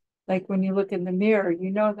 like when you look in the mirror,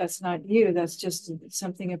 you know that's not you, that's just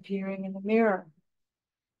something appearing in the mirror.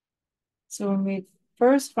 So when we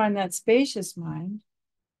first find that spacious mind,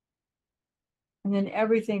 and then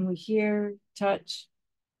everything we hear, touch,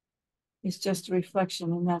 is just a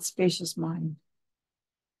reflection in that spacious mind.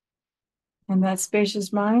 And that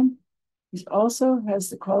spacious mind also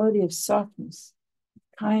has the quality of softness,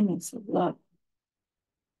 kindness, of love.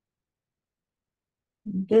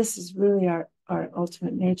 And this is really our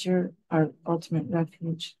ultimate nature, our ultimate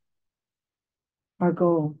refuge, our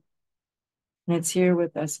goal. And it's here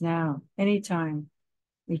with us now. Anytime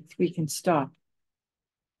we can stop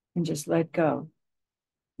and just let go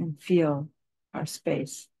and feel our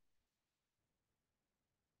space.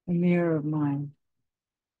 The mirror of mind.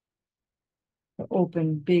 The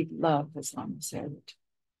open, big love, as Lama said it,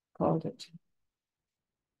 called it.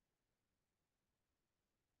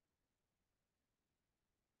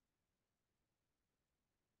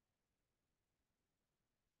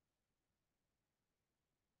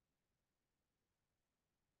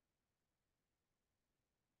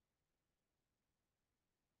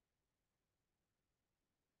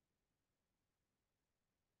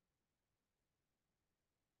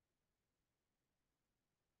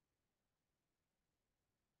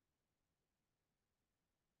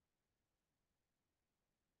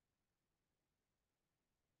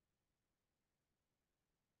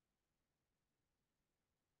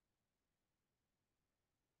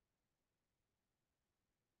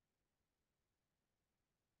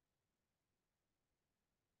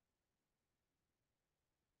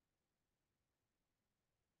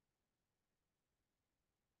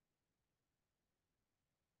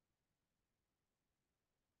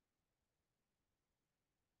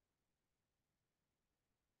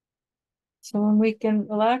 So when we can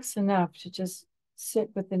relax enough to just sit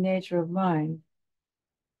with the nature of mind,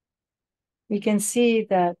 we can see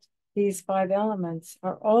that these 5 elements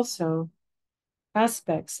are also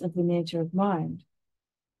aspects of the nature of mind.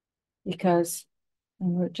 Because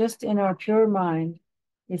when we're just in our pure mind,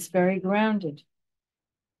 it's very grounded.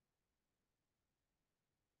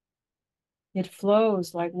 It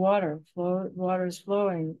flows like water. Water is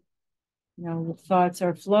flowing. Thoughts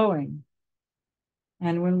are flowing.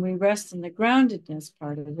 And when we rest in the groundedness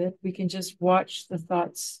part of it, we can just watch the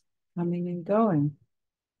thoughts coming and going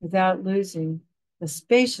without losing the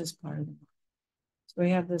spacious part of it. So we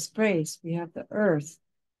have the space, we have the earth,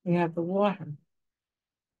 we have the water.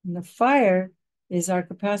 And the fire is our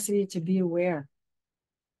capacity to be aware.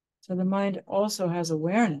 So the mind also has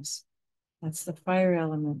awareness. That's the fire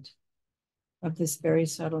element of this very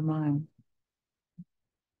subtle mind.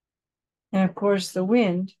 And of course, the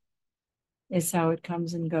wind is how it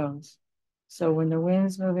comes and goes. So when the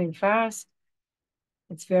wind's moving fast,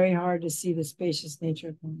 it's very hard to see the spacious nature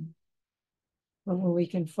of them. But what we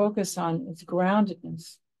can focus on is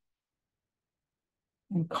groundedness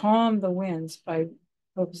and calm the winds by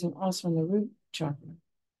focusing also on the root chakra.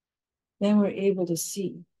 Then we're able to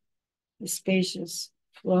see the spacious,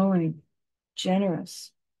 flowing,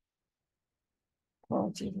 generous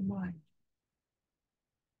quality of the mind.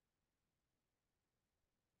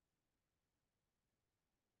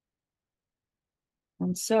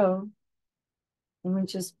 And so, when we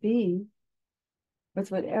just be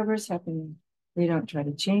with whatever's happening, we don't try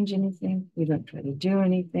to change anything, we don't try to do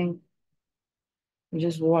anything. We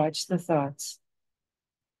just watch the thoughts,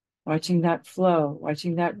 watching that flow,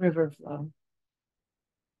 watching that river flow.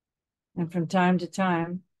 And from time to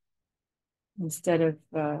time, instead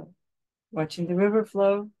of watching the river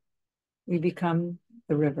flow, we become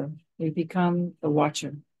the river. We become the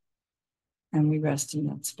watcher. And we rest in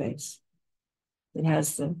that space. It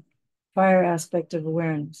has the fire aspect of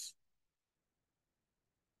awareness.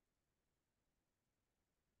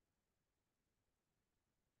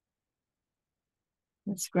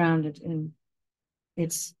 It's grounded in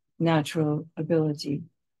its natural ability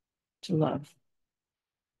to love.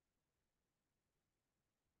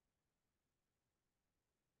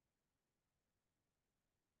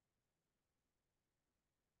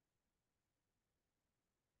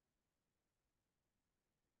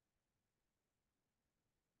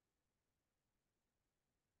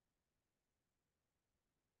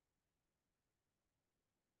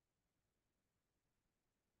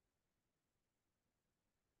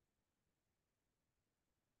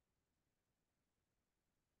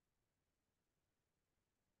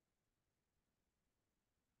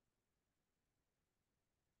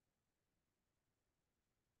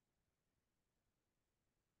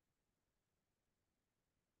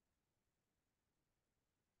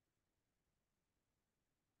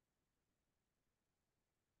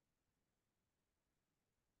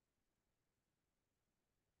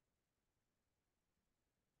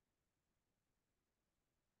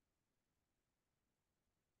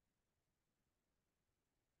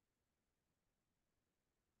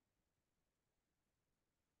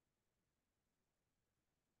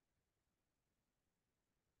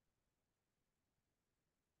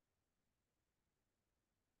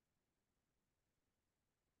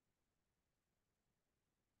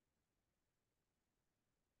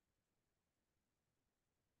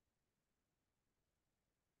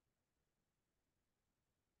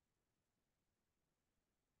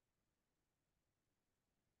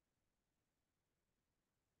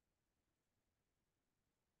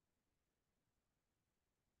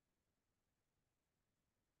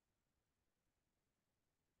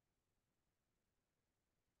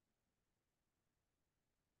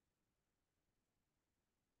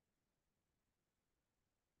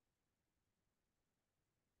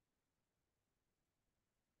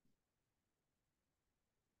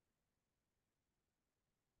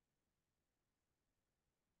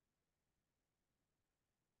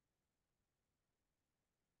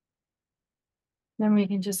 Then we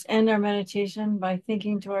can just end our meditation by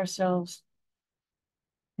thinking to ourselves,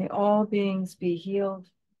 may all beings be healed.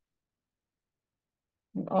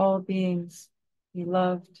 May all beings be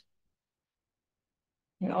loved.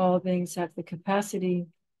 May all beings have the capacity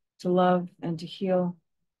to love and to heal.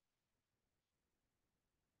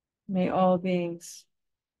 May all beings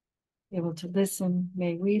be able to listen.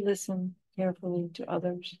 May we listen carefully to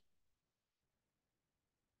others.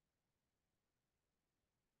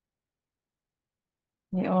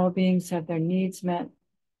 May all beings have their needs met.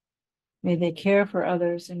 May they care for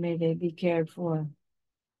others and may they be cared for.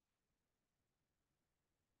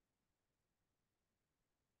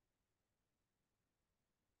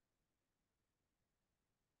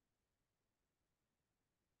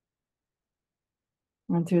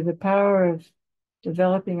 And through the power of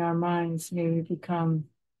developing our minds, may we become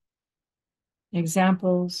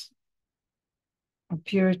examples of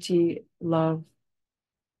purity, love,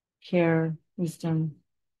 care, wisdom.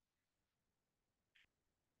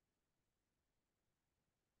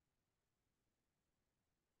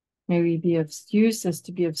 May we be of use as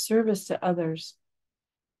to be of service to others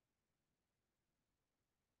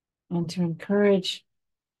and to encourage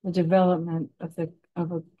the development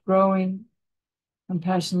of a growing,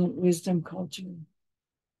 compassionate wisdom culture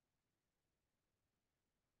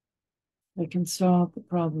that can solve the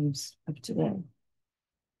problems of today.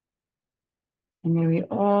 And may we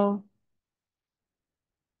all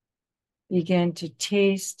begin to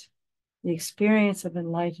taste the experience of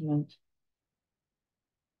enlightenment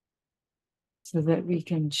so that we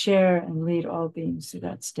can share and lead all beings to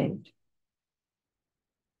that state.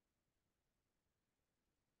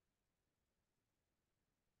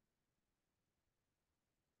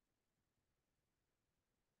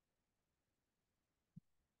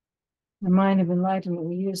 the mind of enlightenment,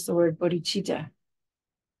 we use the word bodhicitta.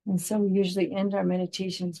 And so we usually end our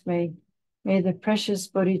meditations, may the precious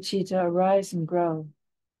bodhicitta arise and grow.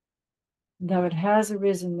 Though it has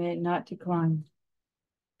arisen, may it not decline,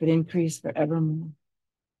 but increase forevermore.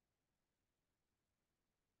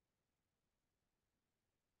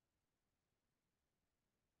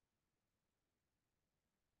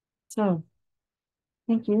 So,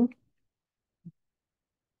 thank you.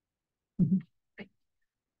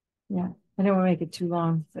 Yeah, I don't want to make it too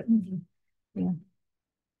long, but yeah.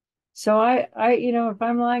 So I, if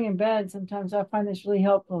I'm lying in bed, sometimes I find this really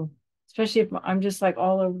helpful, especially if I'm just like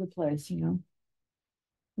all over the place,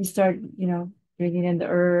 We start, bringing in the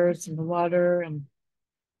earth and the water and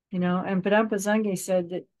Padampa Zange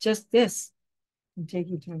said that just this can take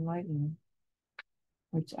you to enlightenment.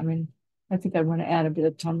 Which, I think I want to add a bit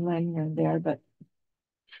of tumbling here and there, but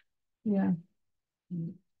yeah.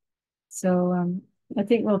 So I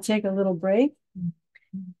think we'll take a little break,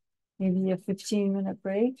 maybe a 15-minute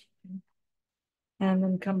break, and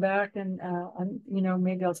then come back and,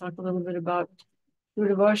 maybe I'll talk a little bit about through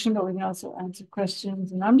devotion, but we can also answer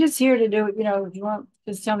questions. And I'm just here to do it, if you want,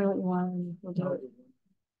 just tell me what you want and we'll do it.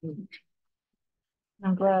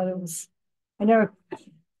 I'm glad it was, I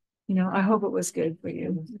hope it was good for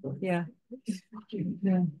you. Yeah.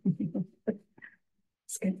 Yeah.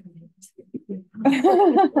 It's good.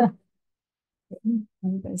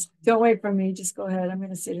 Don't wait for me. Just go ahead. I'm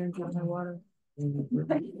going to sit here and drink my water.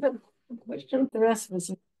 The rest of us.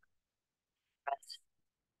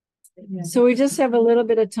 So we just have a little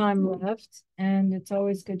bit of time left, and it's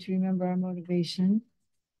always good to remember our motivation.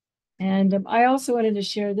 And I also wanted to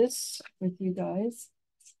share this with you guys.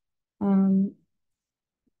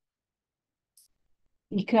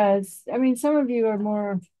 Because, some of you are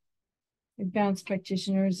more advanced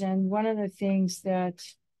practitioners, and one of the things that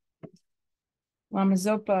Lama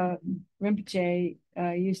Zopa Rinpoche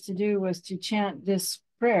used to do was to chant this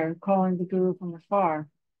prayer, calling the guru from afar.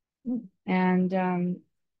 And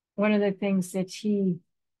one of the things that he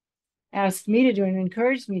asked me to do and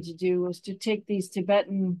encouraged me to do was to take these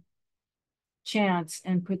Tibetan chants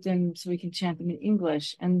and put them so we can chant them in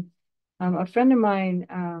English. And a friend of mine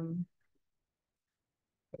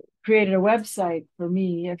created a website for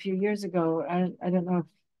me a few years ago. I don't know if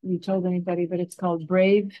you told anybody, but it's called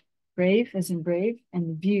Brave as in brave,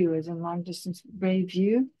 and view as in long distance,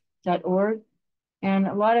 braveview.org. And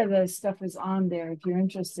a lot of the stuff is on there if you're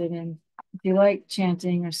interested in, if you like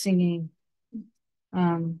chanting or singing,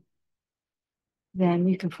 then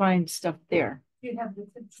you can find stuff there. You have the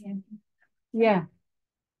chanting. Yeah.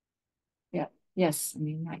 Yeah. Yes.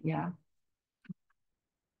 Yeah.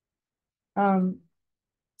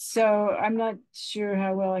 So I'm not sure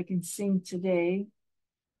how well I can sing today,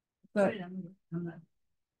 but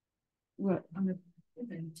what?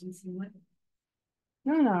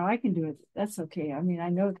 No, I can do it. That's okay. I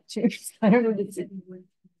know the tunes. I don't know the tune.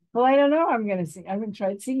 Well, I don't know. I'm gonna sing. I haven't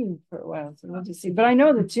tried singing for a while, so we'll just see. But I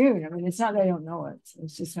know the tune. It's not that I don't know it.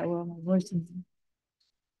 It's just how well my voice is.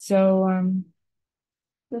 So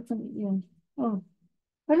that's yeah. Oh,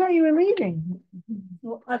 I thought you were leaving.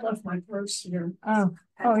 Well, I left my purse here. Oh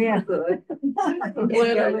yeah. Good. I'm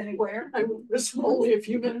glad I went anywhere. I was only a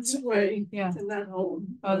few minutes away. Yeah. In that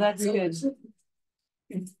home. Oh, that's good.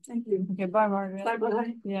 Okay, thank you. Okay, bye, Margaret.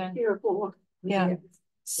 Bye. Yeah. Careful. Yeah.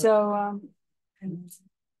 So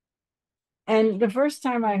and the first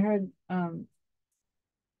time I heard Lama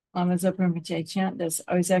Zopa Rinpoche chant this,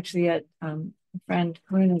 I was actually at a friend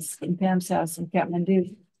Karuna's in Pam's house in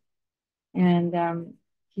Kathmandu. And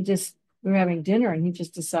we were having dinner and he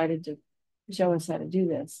just decided to show us how to do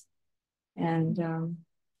this. And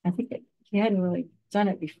I think he hadn't really done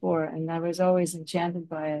it before, and I was always enchanted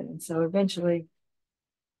by it. And so eventually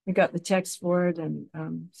we got the text for it, and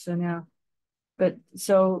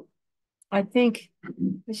so I think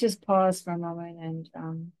let's just pause for a moment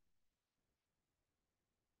and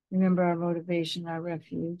remember our motivation, our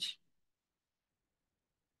refuge.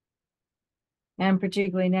 And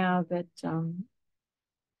particularly now that Lama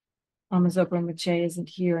Zopa Rinpoche isn't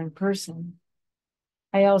here in person,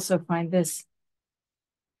 I also find this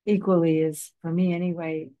equally, as for me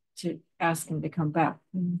anyway, to ask him to come back.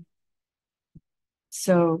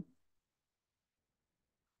 So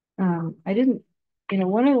I didn't,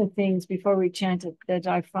 one of the things before we chanted that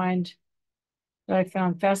I found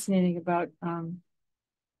fascinating about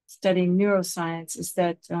studying neuroscience is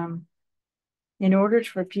that in order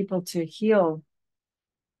for people to heal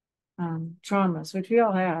traumas, which we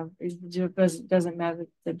all have, it doesn't matter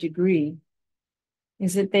the degree,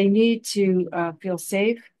 is that they need to feel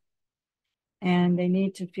safe, and they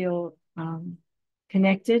need to feel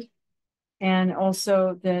connected, and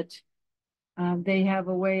also that they have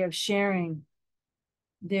a way of sharing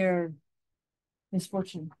their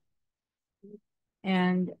misfortune.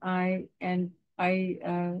 And I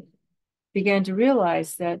began to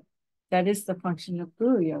realize that that is the function of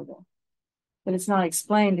Guru Yoga, but it's not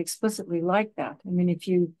explained explicitly like that. I mean, if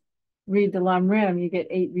you read the Lam Rim, you get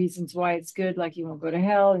 8 reasons why it's good, like you won't go to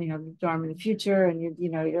hell, and you have Dharma in the future, and you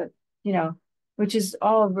know, which is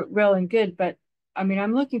all well and good. But I mean,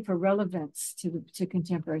 I'm looking for relevance to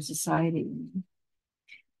contemporary society,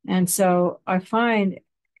 and so I find,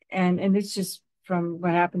 and it's just from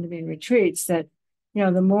what happened to me in retreats, that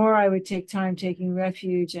the more I would take time taking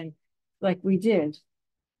refuge, and like we did,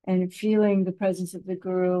 and feeling the presence of the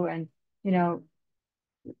Guru, and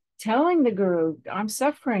telling the Guru, I'm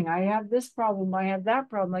suffering, I have this problem, I have that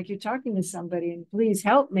problem, like you're talking to somebody, and please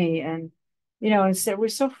help me. And instead we're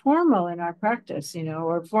so formal in our practice,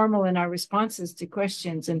 or formal in our responses to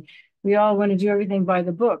questions, and we all want to do everything by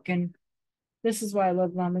the book. And this is why I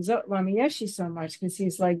love Lama Yeshe so much, because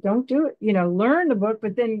he's like, don't do it, learn the book,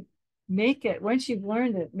 but then make it, once you've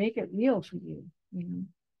learned it, make it real for you,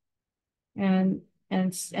 And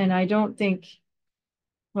I don't think,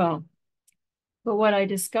 well, but what I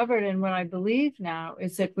discovered and what I believe now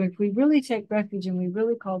is that if we really take refuge and we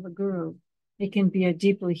really call the Guru, it can be a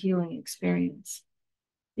deeply healing experience.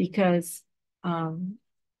 Because Lama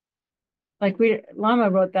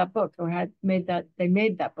wrote that book, or they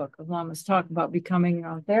made that book of Lama's talk about becoming your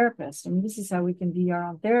own therapist. And this is how we can be our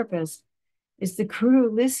own therapist, is the Guru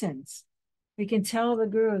listens. We can tell the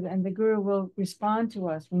Guru, and the Guru will respond to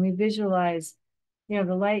us when we visualize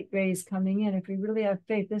the light rays coming in. If we really have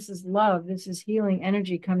faith, this is love, this is healing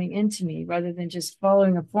energy coming into me, rather than just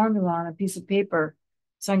following a formula on a piece of paper.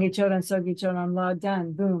 Sangye Chodan, Sogi Chodan, La,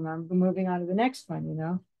 done, boom, I'm moving on to the next one,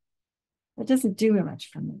 That doesn't do much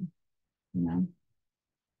for me,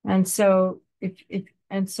 And so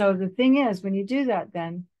so the thing is, when you do that,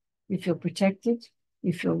 then you feel protected,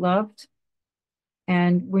 you feel loved.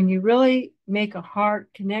 And when you really make a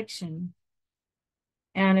heart connection,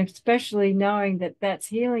 and especially knowing that that's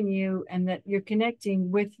healing you, and that you're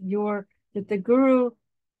connecting with that the Guru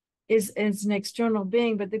is an external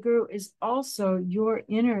being, but the Guru is also your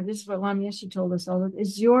inner, this is what Lama Yeshe told us all,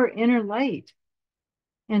 is your inner light.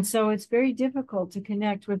 And so it's very difficult to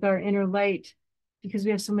connect with our inner light because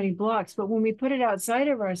we have so many blocks. But when we put it outside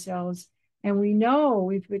of ourselves, and we know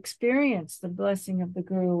we've experienced the blessing of the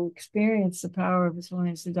Guru, experienced the power of His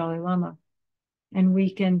Holiness the Dalai Lama, and we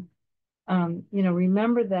can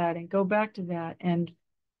remember that and go back to that and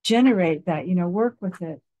generate that, work with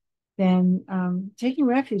it, then taking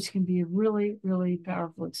refuge can be a really, really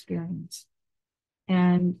powerful experience.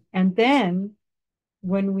 And then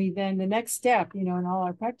the next step, in all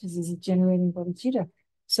our practices is generating bodhicitta.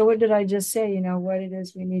 So what did I just say? What it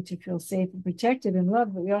is we need to feel safe and protected and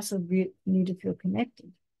loved, but we also need to feel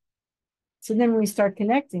connected. So then we start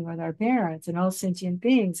connecting with our parents and all sentient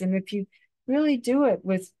beings. And if you really do it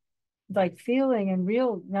with like feeling and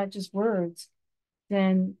real, not just words,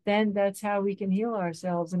 then that's how we can heal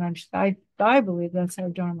ourselves. And I believe that's how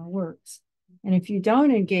Dharma works. And if you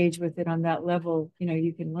don't engage with it on that level,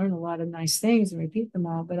 you can learn a lot of nice things and repeat them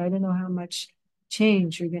all, but I don't know how much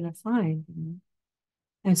change you're going to find.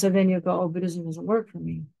 And so then you'll go, oh, Buddhism doesn't work for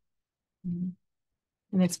me. And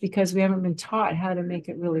it's because we haven't been taught how to make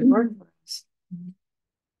it really work for us.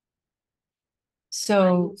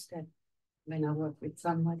 So when I work with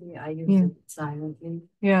somebody, I use it silently.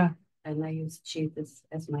 Yeah. And I use Chief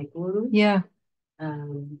as my guru. Yeah.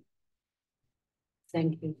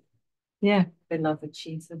 Thank you. Yeah. Beloved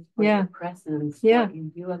Jesus, for your presence. Yeah. For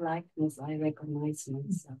in your likeness, I recognize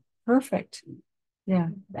myself. Perfect. Yeah.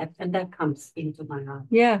 That comes into my heart.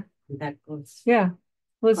 Yeah. And that goes. Yeah.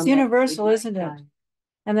 Well, it's universal, isn't it?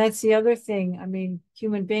 And that's the other thing. I mean,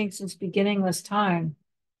 human beings since beginningless time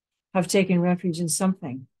have taken refuge in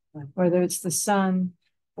something, whether it's the sun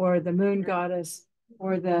or the moon goddess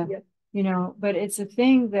or but it's a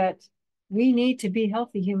thing that we need to be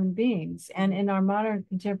healthy human beings. And in our modern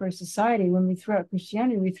contemporary society, when we throw out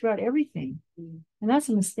Christianity, we throw out everything. And that's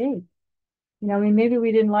a mistake. I mean, maybe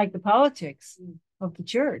we didn't like the politics of the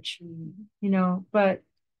church, but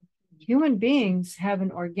human beings have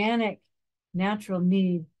an organic, natural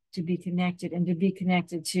need to be connected and to be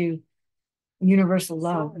connected to universal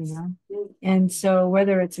love, And so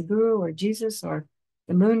whether it's a guru or Jesus or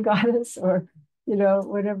the moon goddess or,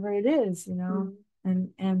 whatever it is,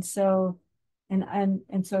 and so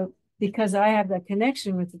because I have that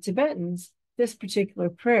connection with the Tibetans, this particular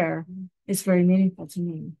prayer is very meaningful to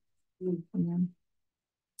me.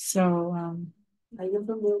 So are you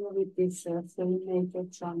familiar with this film made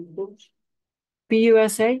from Bush?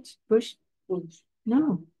 BUSH? Bush? Bush.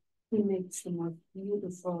 No. He makes the most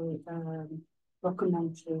beautiful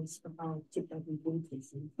documentaries about Tibetan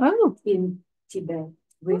Buddhism. Oh, in Tibet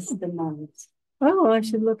with the monks. Oh, I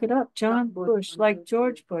should look it up. John Bush, like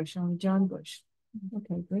George Bush, only John Bush.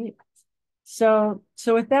 Okay, great. So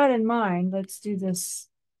with that in mind, let's do this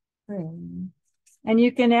prayer. And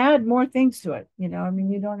you can add more things to it. You know, I mean,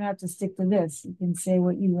 you don't have to stick to this. You can say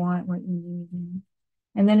what you want, what you need.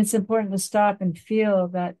 And then it's important to stop and feel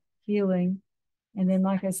that healing. And then,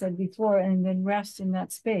 like I said before, and then rest in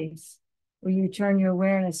that space where you turn your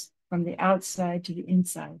awareness from the outside to the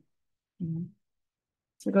inside.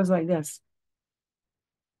 So it goes like this.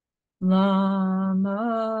 Lama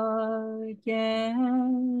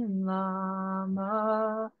Ganden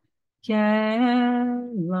Lama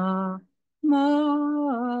Ganden Lama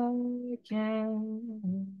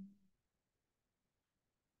Ganden.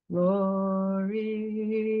 Glorious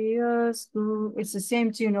Guru. It's the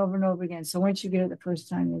same tune over and over again. So once you get it the first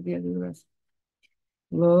time, you'll be able to do the rest.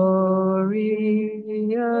 Glorious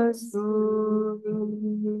Guru.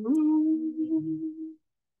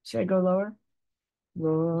 Should I go lower?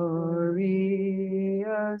 Glorious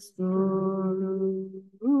Guru,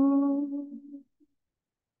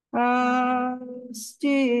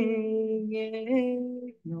 casting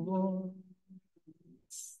ignorance.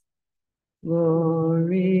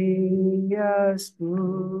 Glorious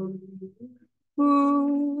Guru,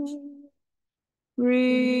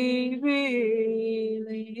 revealing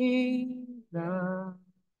the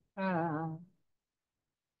path.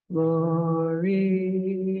 Glorious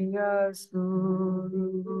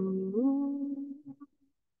Guru,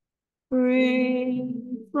 free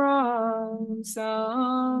from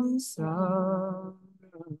samsara.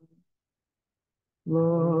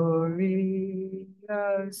 Glorious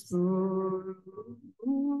Guru,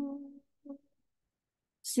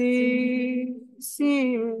 ceasing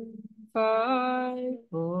five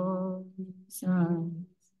poisons.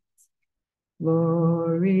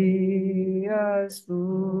 Glorious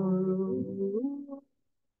Guru,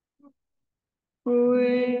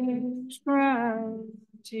 which granting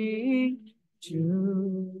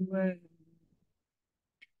joy,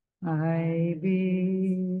 I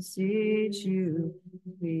beseech you,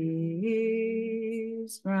 please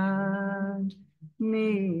grant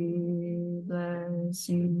me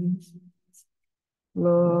blessings.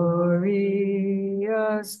 Glorious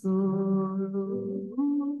Guru,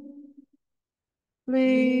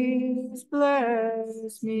 please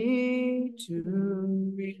bless me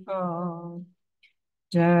to recall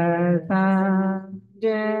death and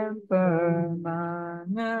impermanence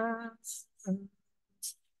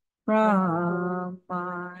from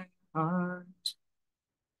my heart.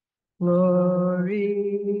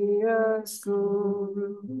 Glorious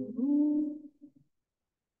Guru,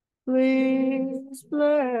 please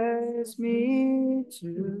bless me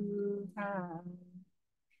to have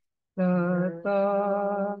the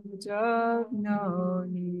thought of no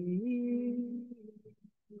need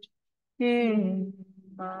in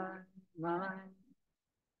my mind.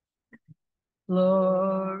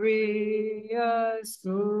 Glorious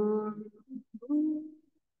Guru,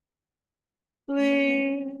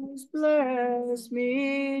 please bless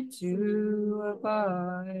me to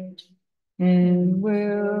abide in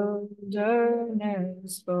wilderness,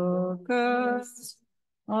 focus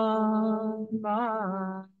on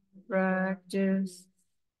my practice.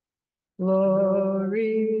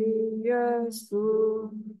 Glorious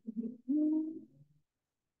Guru,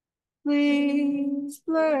 please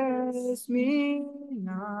bless me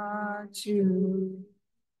not to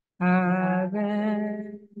have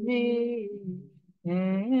any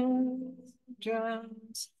hindrance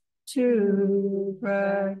to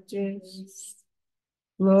practice.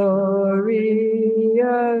 Glorious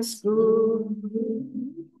Guru,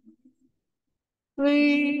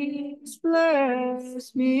 please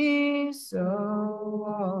bless me so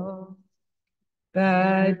all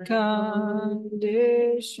bad conditions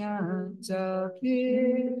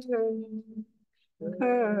appear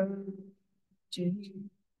purging.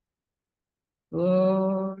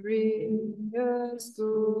 Glorious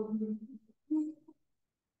Guru,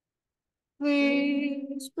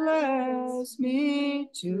 please bless me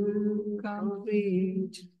to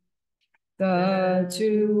complete the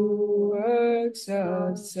two works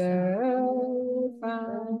of self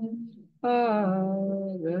and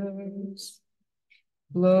others.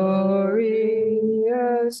 Glorious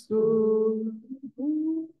Guru,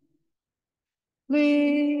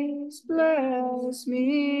 please bless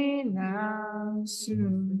me now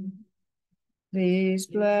soon. Please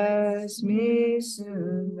bless me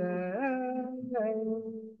soon,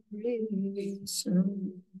 very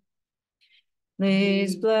soon.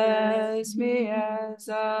 Please bless me as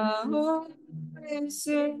I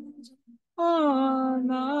sit on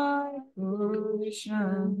my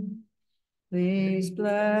cushion. Please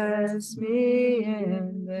bless me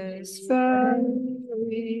in this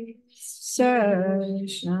very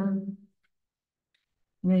session.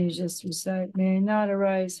 May you just recite, may I not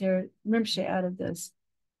arise here. Rinpoche added this.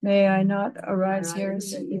 May I not arise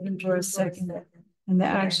heresy even for a second in the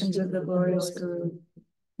actions of the glorious Guru.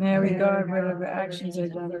 May I regard whatever actions are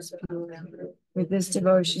done as pure. With this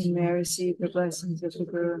devotion, may I receive the blessings of the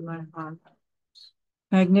Guru in my heart.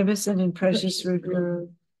 Magnificent and precious root Guru,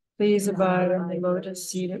 please abide on the lotus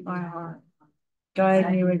seat at my heart.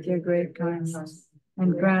 Guide me with your great kindness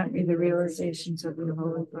and grant me the realizations of your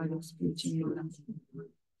holy body's teaching.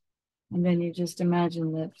 And then you just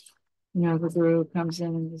imagine that, the Guru comes in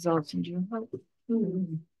and results in your heart.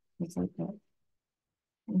 It's like that.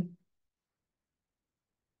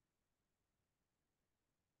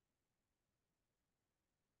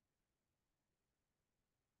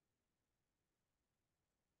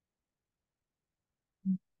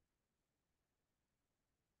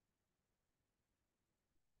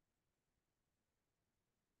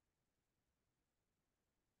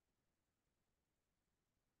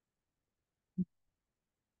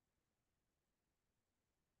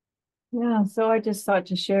 Yeah, so I just thought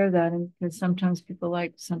to share that, and because sometimes people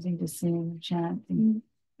like something to sing or chant. And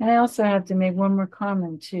I also have to make one more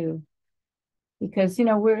comment too, because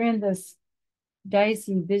we're in this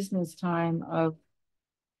dicey business time of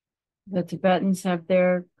the Tibetans have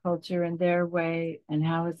their culture and their way, and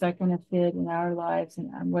how is that going to fit in our lives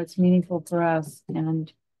and what's meaningful for us.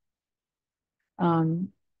 And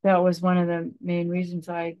that was one of the main reasons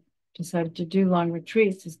I decided to do long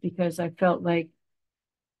retreats, is because I felt like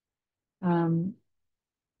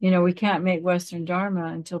we can't make Western Dharma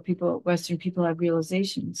until Western people have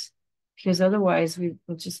realizations, because otherwise we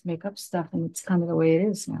will just make up stuff, and it's kind of the way it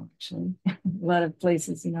is now, actually. A lot of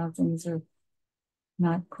places, things are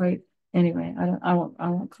not quite, anyway, I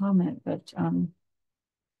won't comment, but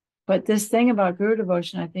this thing about Guru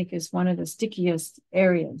devotion, I think, is one of the stickiest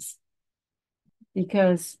areas,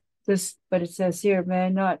 because but it says here, may I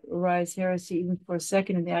not arise heresy even for a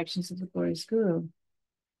second in the actions of the glorious Guru.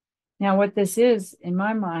 Now, what this is, in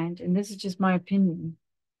my mind, and this is just my opinion,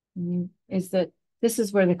 is that this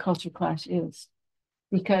is where the culture clash is.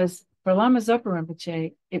 Because for Lama Zopa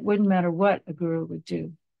Rinpoche, it wouldn't matter what a guru would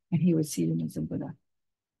do, and he would see him as a Buddha.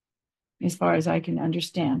 As far as I can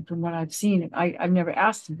understand from what I've seen, I've never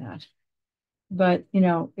asked him that. But,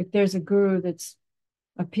 if there's a guru that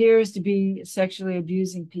appears to be sexually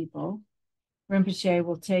abusing people, Rinpoche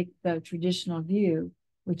will take the traditional view,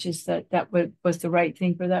 which is that was the right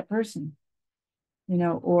thing for that person,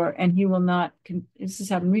 and he will not, this has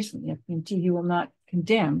happened recently, he will not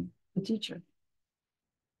condemn the teacher.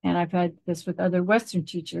 And I've had this with other Western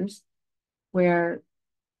teachers, where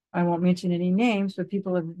I won't mention any names, but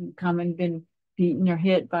people have come and been beaten or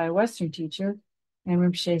hit by a Western teacher, and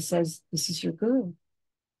Rinpoche says, this is your guru.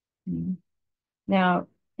 Now,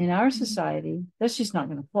 in our society, that's just not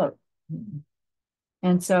going to float.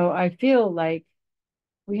 And so I feel like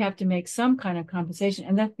we have to make some kind of compensation,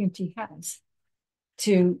 and that FMT has,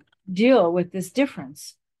 to deal with this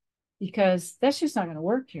difference, because that's just not going to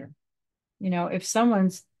work here. If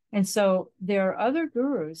someone's, and so there are other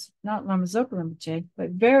gurus, not Lama Zopa Rinpoche,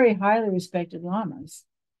 but very highly respected lamas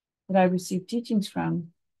that I received teachings from,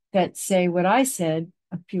 that say what I said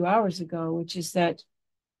a few hours ago, which is that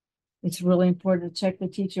it's really important to check the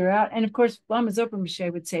teacher out. And of course, Lama Zopa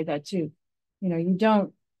Rinpoche would say that too. You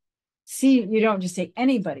don't just take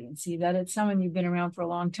anybody and see that. It's someone you've been around for a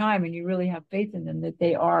long time and you really have faith in them, that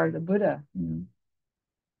they are the Buddha.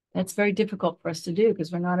 That's very difficult for us to do,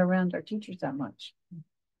 because we're not around our teachers that much.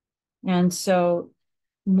 And so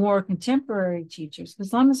more contemporary teachers,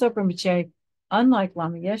 because Lama Zopa Rinpoche, unlike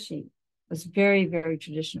Lama Yeshe, was very, very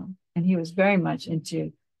traditional. And he was very much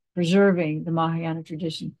into preserving the Mahayana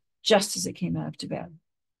tradition just as it came out of Tibet.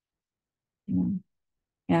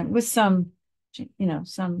 And with some, he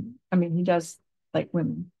does like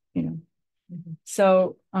women,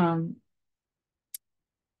 So,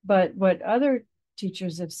 but what other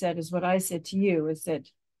teachers have said is what I said to you, is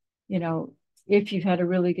that, if you've had a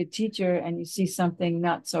really good teacher and you see something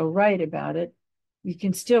not so right about it, you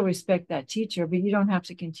can still respect that teacher, but you don't have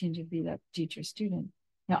to continue to be that teacher's student.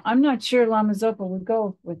 Now, I'm not sure Lama Zopa would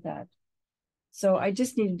go with that. So I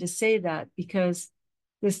just needed to say that, because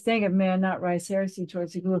this thing of may I not rise heresy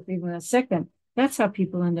towards the Guru for even a second, that's how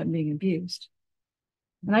people end up being abused.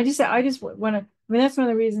 And I just want to, that's one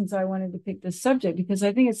of the reasons I wanted to pick this subject, because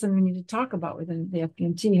I think it's something we need to talk about within the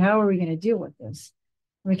FPMT. How are we going to deal with this?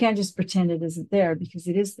 We can't just pretend it isn't there, because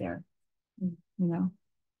it is there, and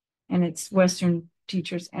it's Western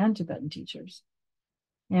teachers and Tibetan teachers.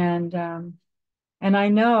 And I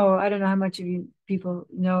know, I don't know how much of you people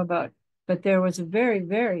know about, but there was a very,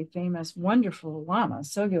 very famous, wonderful Lama,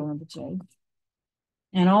 Sogyo Rinpoche.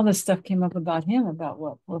 And all this stuff came up about him about,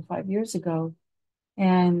 4 or 5 years ago.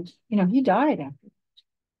 And, he died after that.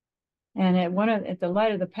 And at the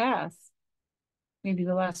Light of the Path, maybe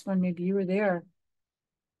the last one, maybe you were there,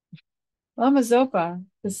 Lama Zopa,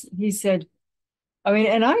 he said,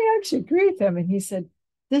 and I actually agree with him. And he said,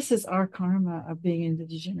 this is our karma of being in the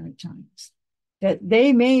degenerate times, that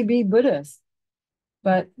they may be Buddhists,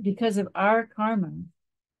 but because of our karma,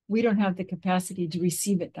 we don't have the capacity to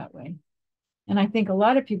receive it that way. And I think a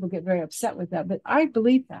lot of people get very upset with that, but I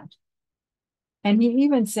believe that. And he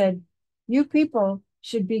even said, you people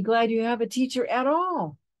should be glad you have a teacher at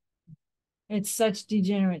all. It's such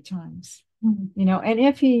degenerate times, and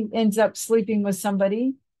if he ends up sleeping with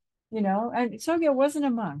somebody, and Sogyo wasn't a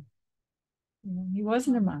monk. He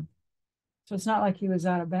wasn't a monk. So it's not like he was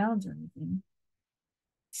out of bounds or anything.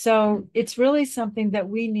 So it's really something that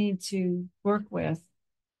we need to work with.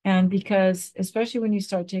 And because, especially when you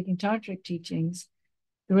start taking tantric teachings,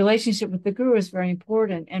 the relationship with the guru is very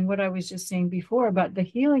important. And what I was just saying before about the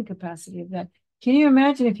healing capacity of that. Can you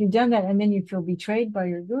imagine if you've done that and then you feel betrayed by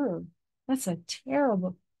your guru?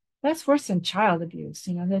 That's worse than child abuse.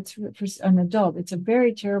 That's for an adult. It's a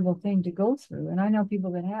very terrible thing to go through. And I know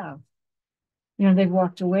people that have, they've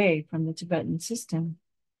walked away from the Tibetan system.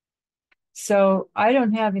 So I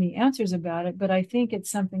don't have any answers about it, but I think it's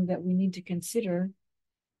something that we need to consider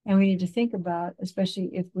and we need to think about, especially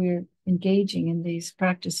if we're engaging in these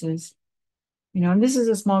practices. And this is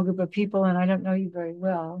a small group of people, and I don't know you very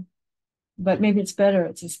well, but maybe it's better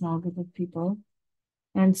it's a small group of people.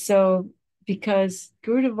 And so, because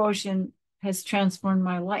guru devotion has transformed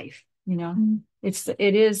my life,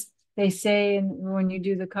 it is, they say, and when you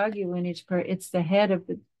do the Kagyu lineage prayer, it's the head of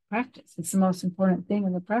the practice. It's the most important thing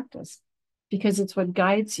in the practice, because it's what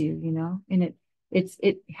guides you, and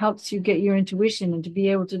it helps you get your intuition and to be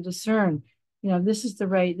able to discern, this is the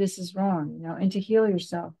right, this is wrong, and to heal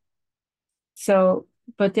yourself. So,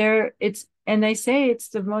 but and they say it's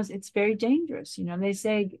very dangerous. They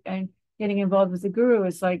say, and getting involved with the guru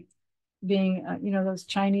is like being, those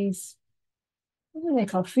Chinese, what do they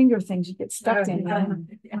call finger things you get stuck in?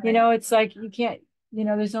 It's like you can't, you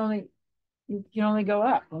can only go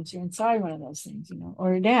up once you're inside one of those things,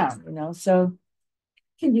 or down, so.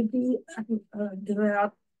 Can you be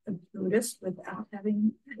devout Buddhist without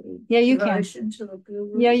having you can to a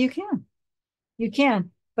guru? Yeah, you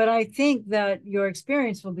can, but I think that your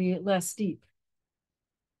experience will be less steep.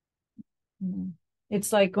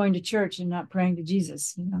 It's like going to church and not praying to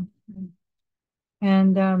Jesus,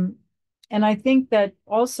 and I think that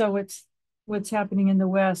also what's happening in the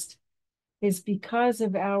West is because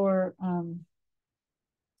of our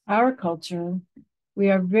culture.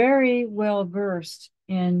 We are very well versed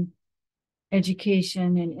in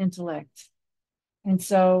education and intellect. And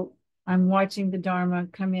so I'm watching the Dharma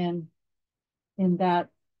come in that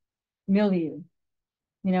milieu,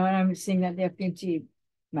 and I'm seeing that the FPMT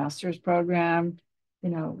master's program,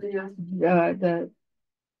 the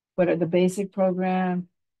basic program,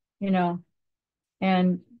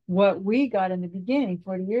 and what we got in the beginning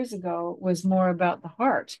 40 years ago was more about the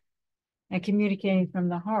heart and communicating from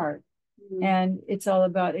the heart. And it's all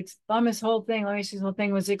about Lama's whole thing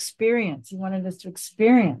was experience. He wanted us to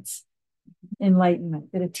experience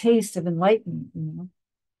enlightenment, get a taste of enlightenment.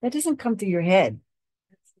 That doesn't come through your head.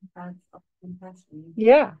 That's the path of compassion.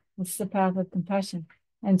 Yeah, it's the path of compassion.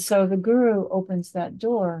 And so the guru opens that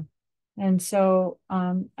door. And so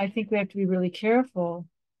I think we have to be really careful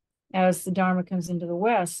as the Dharma comes into the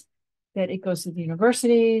West, that it goes to the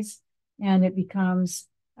universities and it becomes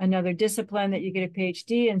another discipline that you get a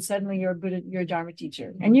PhD and suddenly you're a Dharma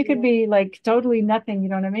teacher. And you could be like totally nothing. You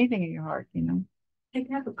don't have anything in your heart, I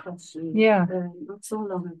have a question. Yeah. Not so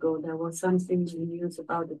long ago, there was something in the news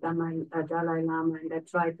about the Dalai Lama, and they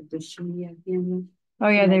tried to smear him. Oh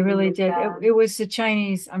yeah, they really did. It was the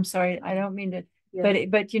Chinese. I'm sorry, I don't mean to, but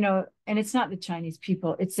and it's not the Chinese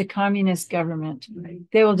people. It's the communist government. Right.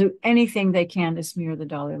 They will do anything they can to smear the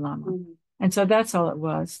Dalai Lama, and so that's all it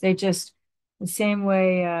was. They just the same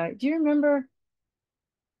way. Do you remember?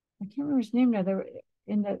 I can't remember his name now. They were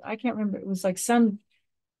I can't remember. It was like some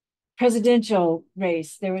presidential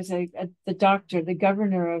race. There was the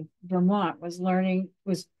governor of Vermont was running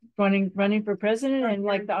for president, and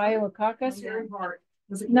like the Iowa caucus.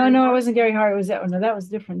 No, it wasn't Gary Hart. It was that one. No, that was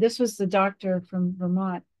different. This was the doctor from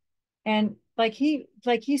Vermont, and like he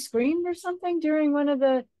screamed or something during one of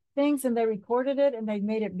the things and they recorded it and they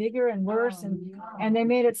made it bigger and worse and they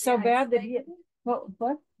made it so bad that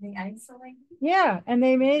what? They isolated? Yeah, and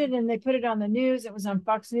they made it and they put it on the news. It was on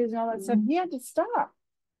Fox News and all that stuff. He had to stop.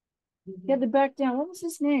 He had to back down. What was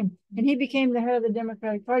his name? And he became the head of the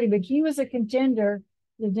Democratic Party, but he was a contender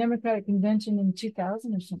to the Democratic Convention in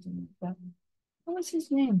 2000 or something like that. What was his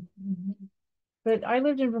name? But I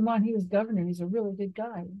lived in Vermont. He was governor. He's a really good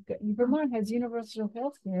guy. Vermont has universal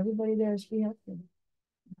health care. Everybody there is free health care.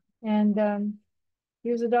 And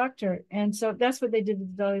he was a doctor. And so that's what they did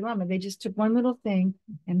with the Dalai Lama. They just took one little thing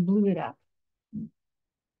and blew it up. You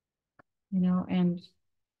know, and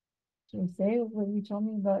should I say what you told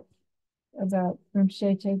me about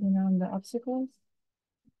Rinpoche taking on the obstacles?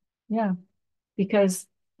 Yeah, because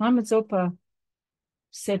Lama Zopa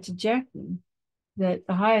said to Jackie that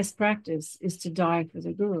the highest practice is to die for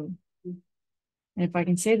the Guru. And if I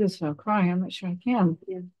can say this without crying, I'm not sure I can.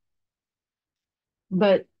 Yeah.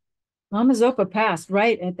 But Lama Zopa passed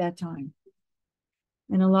right at that time.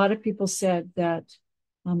 And a lot of people said that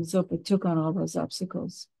Lama Zopa took on all those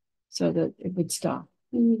obstacles so that it would stop.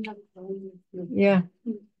 Yeah.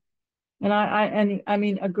 And I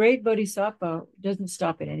mean, a great bodhisattva doesn't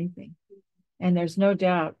stop at anything. And there's no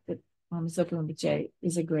doubt that Lama Zopa Rinpoche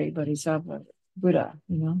is a great bodhisattva Buddha,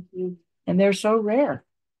 you know, and they're so rare,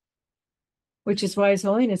 which is why His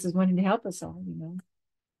Holiness is wanting to help us all, you know,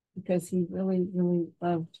 because he really, really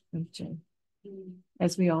loved Rinpoche,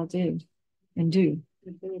 as we all did and do.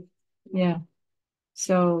 Yeah.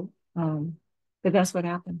 So, but that's what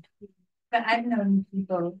happened. But I've known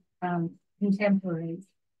people, contemporaries,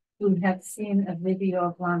 who have seen a video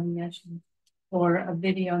of Lama Yeshe or a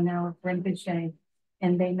video now of Rinpoche,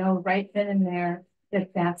 and they know right then and there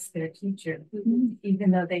that that's their teacher,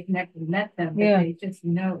 even though they've never met them, but they just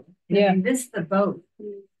know. They missed the boat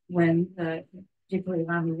when particularly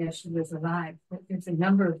Lama Yeshe was alive. But there's a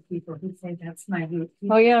number of people who say that's my root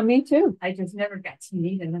teacher. Oh yeah, me too. I just never got to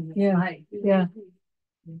meet him in the life.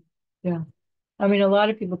 Yeah. I mean, a lot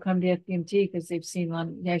of people come to FBMT because they've seen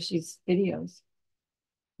Lama Yeshe's videos.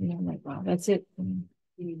 You know, like, wow, that's it. And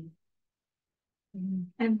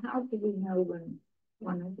how do we know when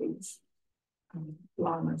one of these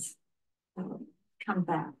lamas come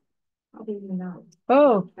back? How do you know?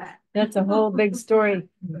 Oh, that's a whole big story.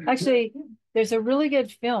 Actually, there's a really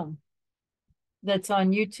good film that's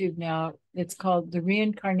on YouTube now. It's called The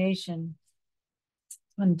Reincarnation.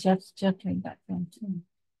 On Jeff made that film too.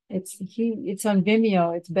 It's on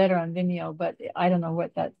Vimeo. It's better on Vimeo, but I don't know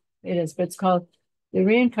what it is. But it's called The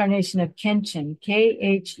Reincarnation of Khenchen,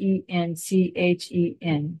 Khenchen,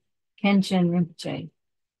 Khenchen Rinpoche.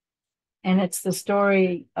 And it's the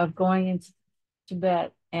story of going into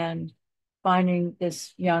Tibet and finding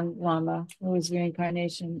this young Lama who was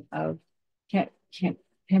reincarnation of Khema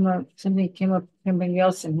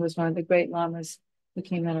Gyaltsen, who was one of the great Lamas who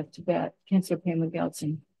came out of Tibet, Khensur Pema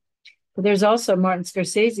Gyaltsen. But there's also Martin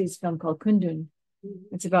Scorsese's film called Kundun.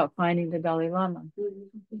 It's about finding the Dalai Lama.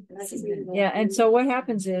 Yeah, and so what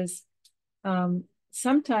happens is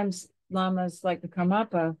sometimes lamas like the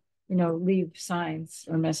Karmapa, you know, leave signs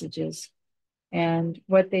or messages. And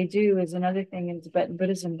what they do is another thing in Tibetan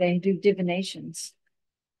Buddhism, they do divinations.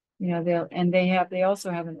 You know, they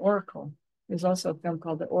also have an oracle. There's also a film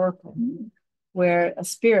called The Oracle, where a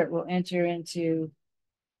spirit will enter into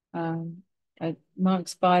a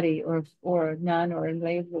monk's body or a nun or a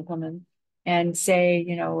lay woman and say,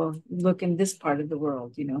 you know, well, look in this part of the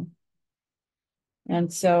world, you know.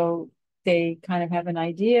 And so they kind of have an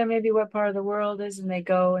idea maybe what part of the world is, and they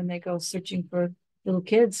go searching for little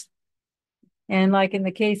kids. And like in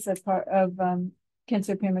the case of Khensur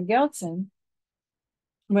Pema Gyaltsen,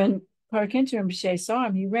 when Parakintu Rinpoche saw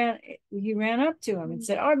him, he ran up to him and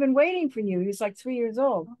said, "Oh, I've been waiting for you." He was like 3 years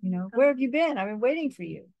old, you know. "Where have you been? I've been waiting for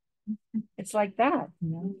you." It's like that, you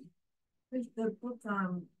know. There's the book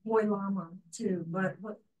Boy Lama too, but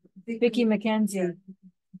Vicki McKenzie. Yeah.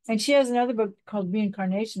 And she has another book called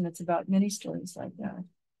Reincarnation that's about many stories like that.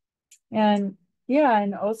 And yeah,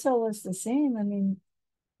 and Oso was the same. I mean,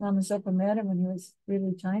 Lama Zopa met him when he was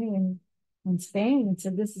really tiny in Spain and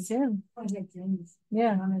said, "This is him."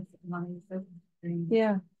 Yeah.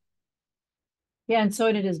 Yeah. Yeah, and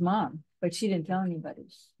so did his mom, but she didn't tell anybody.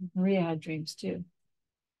 Maria had dreams too.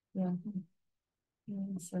 Yeah.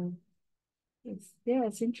 Yeah, so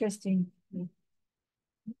it's interesting.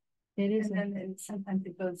 It is. And then sometimes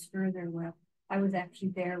it goes further. Well, I was actually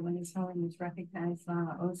there when His Holiness recognized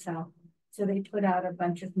Lama Oso. So they put out a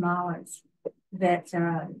bunch of malas that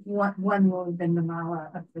one will have been the mala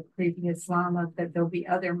of the previous Lama, but there'll be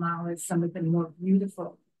other malas, some of them more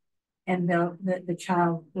beautiful. And the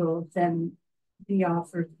child will then be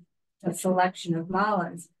offered a selection of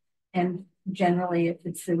malas. And generally, if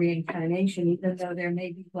it's the reincarnation, even though there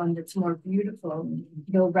may be one that's more beautiful,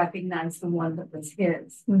 you'll recognize the one that was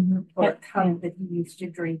his, or a cup that he used to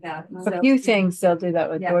drink out. A few things they'll do that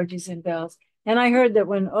with orgies and bells. And I heard that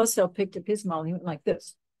when Oso picked up his mall, he went like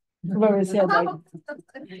this. Above his head, like,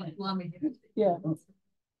 yeah.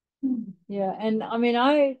 Yeah. And I mean,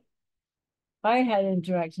 I had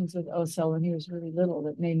interactions with Oso when he was really little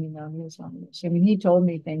that made me know he was Lama Yeshe. I mean, he told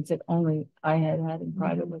me things that only I had in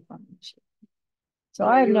private with Lama Yeshe. So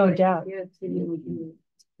I have no doubt. Yeah.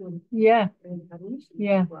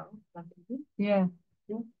 Yeah. Yeah.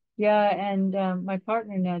 Yeah. And my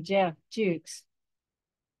partner now, Jeff Jukes,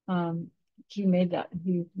 he made that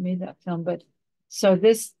film. But so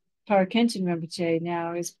this Parakenshin Rinpoche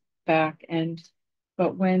now is back,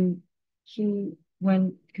 but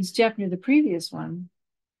because Jeff knew the previous one,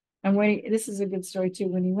 and this is a good story too,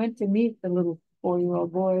 when he went to meet the little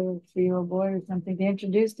 4-year-old boy or 3-year-old boy or something, they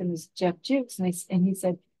introduced him as Jeff Jukes, and he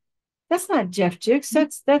said, "That's not Jeff Jukes,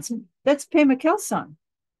 that's Pema Kelsang."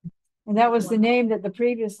 And that was the name that the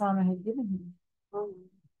previous Lama had given him.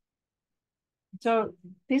 So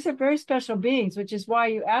these are very special beings, which is why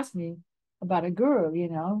you asked me about a guru,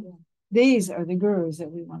 These are the gurus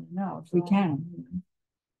that we want to know, if we can.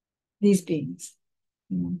 These beings.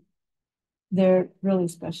 They're really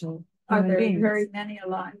special. Are there beings. very many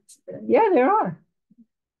alive today? Yeah, there are.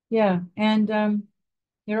 Yeah, and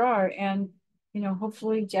there are. And,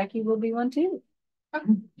 hopefully Jackie will be one too.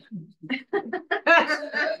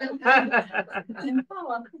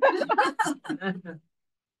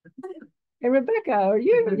 And Rebecca, or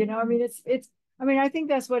you, I mean, I think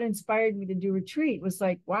that's what inspired me to do retreat, was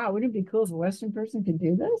like, wow, wouldn't it be cool if a Western person could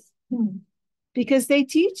do this? Because they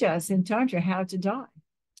teach us in Tantra how to die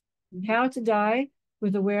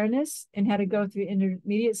with awareness, and how to go through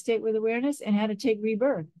intermediate state with awareness, and how to take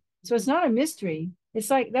rebirth. So it's not a mystery. It's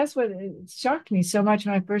like, that's what shocked me so much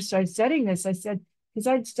when I first started studying this. I said, because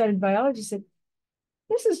I'd studied biology, I said,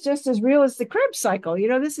 this is just as real as the Krebs cycle.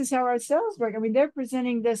 This is how our cells work. I mean, they're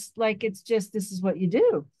presenting this like it's just, this is what you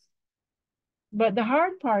do. But the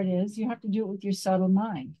hard part is you have to do it with your subtle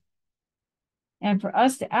mind. And for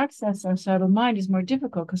us to access our subtle mind is more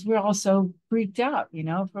difficult, because we're all so freaked out,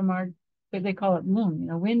 from our, what they call it, Lung,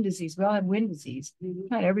 wind disease. We all have wind disease.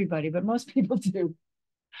 Not everybody, but most people do.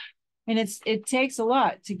 And it takes a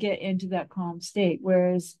lot to get into that calm state,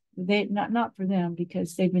 whereas they not for them,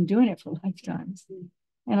 because they've been doing it for lifetimes.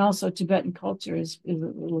 And also Tibetan culture is a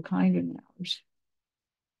little kinder than ours.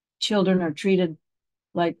 Children are treated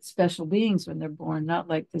like special beings when they're born, not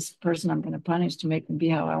like this person I'm going to punish to make them be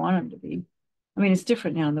how I want them to be. I mean, it's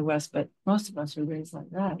different now in the West, but most of us are raised like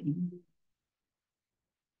that.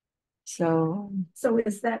 So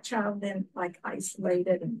is that child then like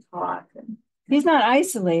isolated and taught? And he's not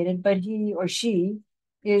isolated, but he or she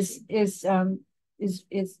is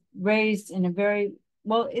raised in a very,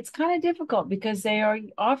 well, it's kind of difficult, because they are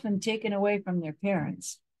often taken away from their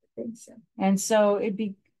parents. I think so. And so it'd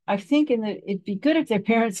be good if their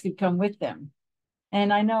parents could come with them.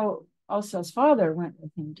 And I know also his father went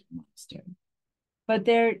with him to the monastery. But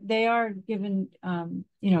they are given,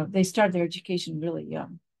 they start their education really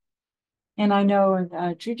young. And I know in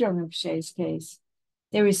Tridro Rinpoche's case,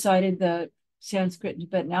 they recited the Sanskrit and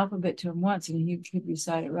Tibetan alphabet to him once, and he could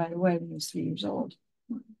recite it right away when he was 3 years old.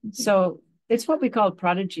 So it's what we call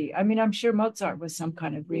prodigy. I mean, I'm sure Mozart was some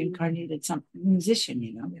kind of reincarnated musician,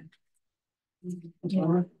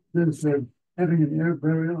 Does having an air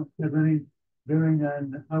burial have any bearing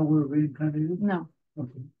on how we're reincarnated? No.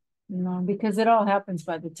 Okay. No, because it all happens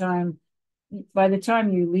by the time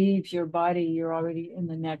you leave your body, you're already in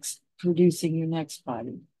the next, producing your next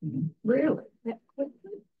body. Really?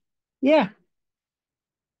 Yeah.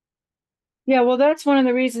 Yeah, well, that's one of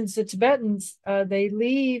the reasons the Tibetans, they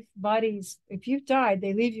leave bodies, if you've died,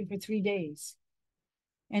 they leave you for 3 days.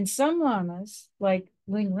 And some lamas, like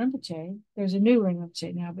Ling Rinpoche, there's a new Ling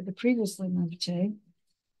Rinpoche now, but the previous Ling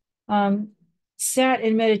Rinpoche, sat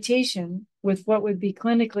in meditation with what would be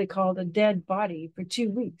clinically called a dead body for 2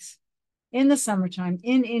 weeks in the summertime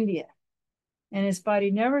in India. And his body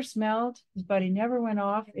never smelled. His body never went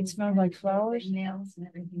off. It smelled like flowers. His nails and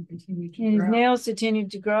everything continued to and grow. His nails continued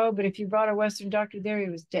to grow. But if you brought a Western doctor there, he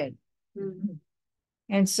was dead.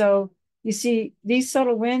 And so you see, these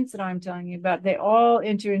subtle winds that I'm telling you about, they all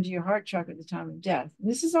enter into your heart chakra at the time of death. And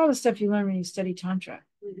this is all the stuff you learn when you study Tantra,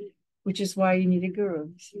 which is why you need a guru.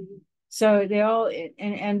 So they all,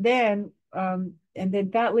 and then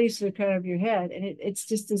that leaves the crown of your head, and it's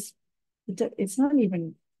just this. It's not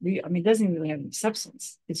even. I mean, it doesn't even really have any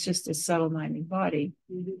substance. It's just a subtle-minded body,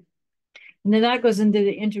 and then that goes into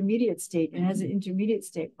the intermediate state, and has an intermediate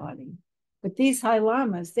state body, But these high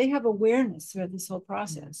lamas, they have awareness throughout this whole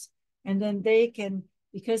process. And then they can,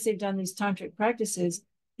 because they've done these tantric practices,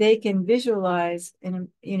 they can visualize and,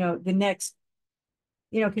 you know, the next,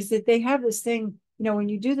 you know, because they have this thing, you know, when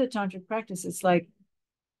you do the tantric practice, it's like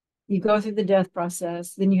you go through the death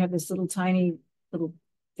process, then you have this little tiny little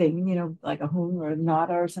thing, you know, like a hum or a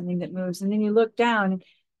nada or something that moves. And then you look down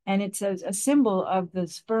and it's a symbol of the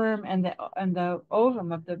sperm and the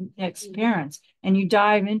ovum of the next parents. And you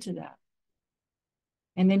dive into that.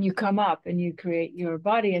 And then you come up and you create your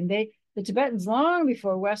body. And the Tibetans, long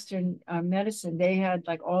before Western medicine, they had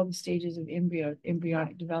like all the stages of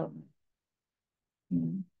embryonic development.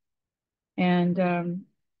 And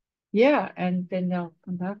yeah, and then they'll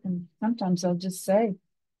come back and sometimes they'll just say,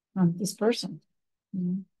 this person.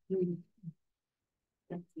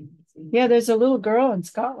 Yeah, there's a little girl in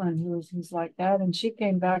Scotland who's like that, and she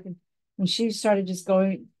came back and when she started just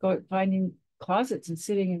going finding closets and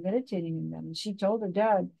sitting and meditating in them, and she told her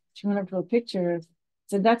dad, she went up to a picture,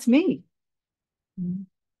 said, "That's me."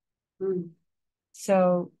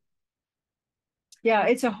 So yeah,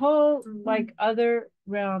 it's a whole like other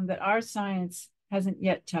realm that our science hasn't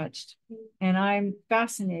yet touched, and I'm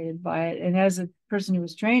fascinated by it. And as a person who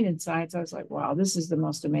was trained in science, I was like, wow, this is the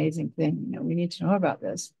most amazing thing. You know, we need to know about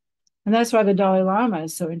this. And that's why the Dalai Lama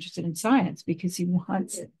is so interested in science, because he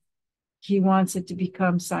wants it to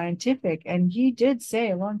become scientific. And he did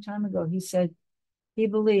say a long time ago, he said he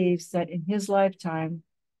believes that in his lifetime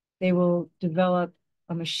they will develop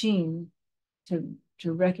a machine to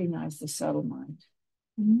recognize the subtle mind.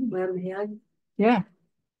 Well, yeah,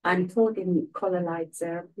 I'm taught in color light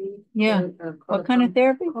therapy. Yeah. What kind of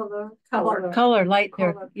therapy? Color light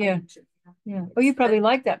therapy. Yeah. Yeah. Oh, you probably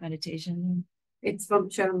like that meditation. It's from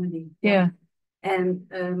Germany. Yeah. And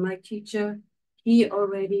my teacher, he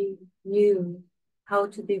already knew how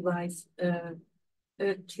to devise a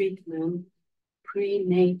treatment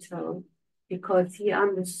prenatal, because he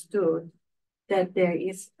understood that there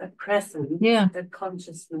is a presence, a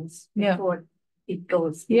consciousness before it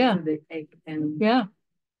goes into the egg and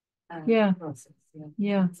process.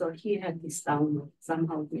 So he had this download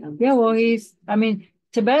somehow. Yeah, well, I mean,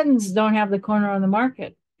 Tibetans don't have the corner on the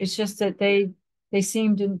market. It's just that they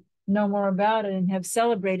seem to know more about it and have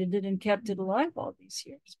celebrated it and kept it alive all these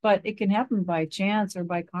years. But it can happen by chance or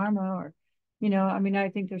by karma, or, you know, I mean, I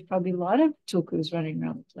think there's probably a lot of tulkus running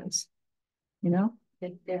around the place, you know?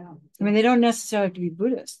 I mean, they don't necessarily have to be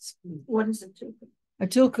Buddhists. What is a tulku? A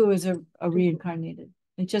tulku is a reincarnated.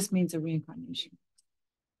 It just means a reincarnation.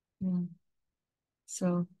 Yeah.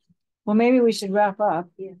 So, well, maybe we should wrap up.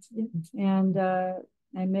 Yes. And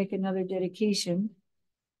make another dedication.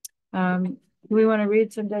 Do we want to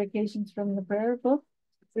read some dedications from the prayer book?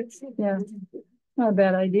 Yeah. Not a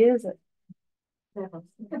bad idea, is it?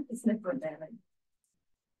 It's never bad.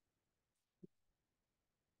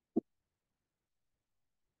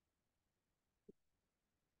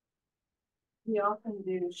 We often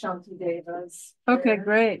do Shanti Devas. Okay,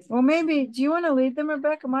 great. Well, maybe, do you want to lead them,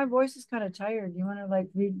 Rebecca? My voice is kind of tired. Do you want to like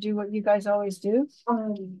do what you guys always do?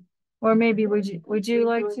 Or maybe would you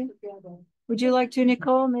like to? Would you like to,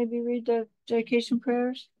 Nicole, maybe read the dedication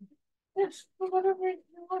prayers? Yes, whatever you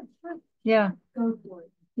want. Yeah. Go for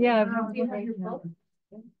it. Yeah.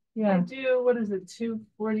 I do, what is it,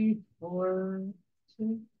 244?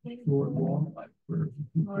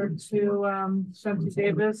 Or to Shanti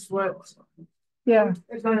Davis, what? Yeah.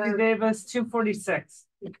 Shanti Davis, 246.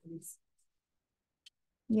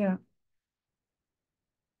 Yeah.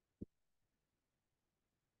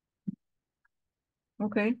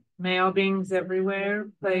 Okay. May all beings everywhere,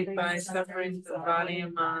 plagued by sufferings of body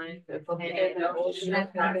and mind, obtain the ocean of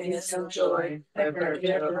happiness and joy that purge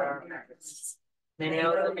our merits. May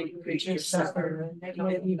all living creatures suffer, and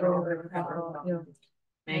may evil overcome all ill.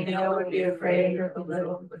 May no one be afraid or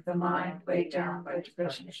belittled with the mind weighed down by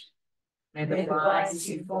depression. May the blind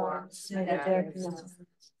see forms, may the deaf hear sounds.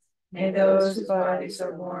 May those whose bodies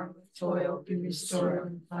are worn with toil be restored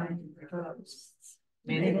and find repose.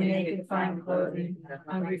 May the naked find clothing, the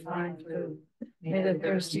hungry find food. May the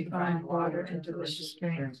thirsty find water and delicious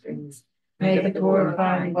springs. May the poor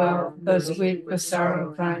find wealth, those weak with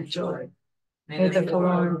sorrow find joy. May the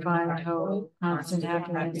forlorn find hope, constant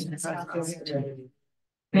happiness and prosperity.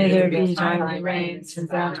 May there be timely rains and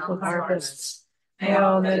bountiful harvests. May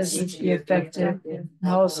all medicines be effective, and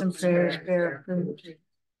wholesome prayers bear fruit.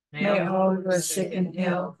 May all who are sick and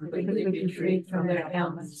ill quickly be freed from their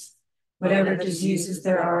ailments. Whatever diseases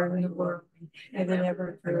there are in the world, may they never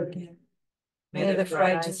occur again. May the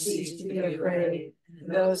frightened cease to be afraid,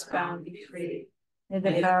 and those bound be free. May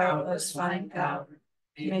the powerless find power.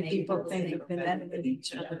 May people think of benefit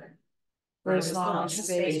each other. for as long as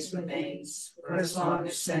space remains, for as long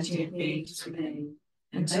as sentient beings remain,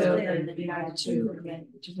 until then the United Two remain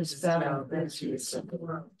to dispel the mysteries of the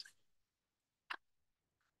world.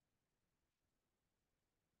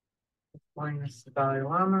 Minus the Dalai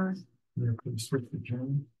Lama. Yeah, please switch the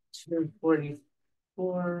journey.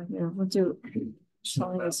 244. Yeah, we'll do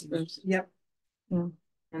silence first. Yep. Yeah.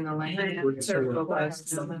 And the land circle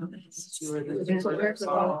as no limits. You are the source of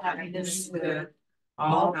all happiness, good,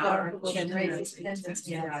 all powerful generates yes.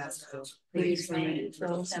 Please reign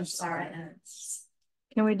until samsara ends.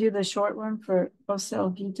 Can we do the short one for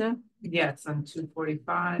Osel Gita? Yes, on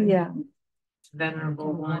 245. Yeah.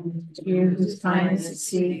 Venerable One, You whose kindness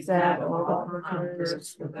exceeds that of all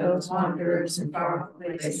workers, for those wanderers in far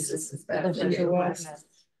places, especially the West,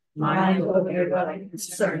 mindful of your loving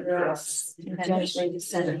concern for us, and gently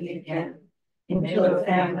descending again into a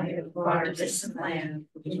family of far distant land,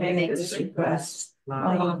 we make this request.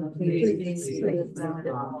 Long, please live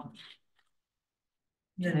long.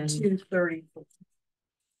 And 234.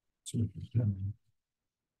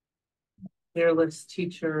 fearless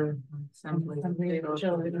teacher, assembly of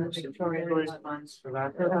children, victorious ones for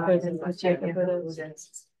that.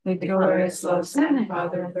 Victorious, love, Son,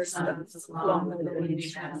 Father, and their sons, along with the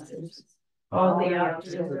leading masters, all the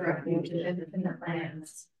objects of refuge in infinite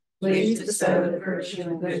lands. Please bestow the virtue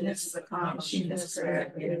and goodness of accomplishing this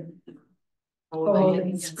prayer here, holding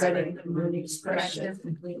and spreading the moon expression of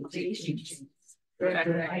complete teaching.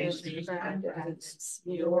 Recognition of practice,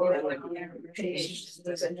 your patience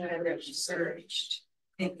was never discouraged.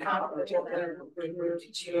 Incomparable root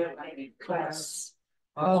to your quest.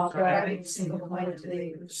 All driving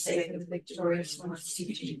single-mindedly for the sake of the victorious one's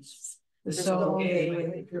teachings, the sole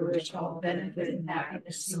gateway through which all benefit and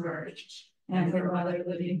happiness emerge, and for other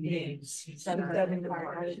living beings, seven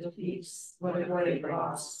departed to peace, what a great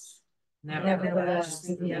loss. Nevertheless,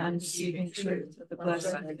 through the undeceiving truth of the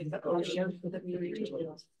blessed ocean for the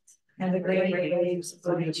beautiful, and the great waves of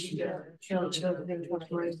Bodhicitta, children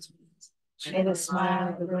victorious, may the smile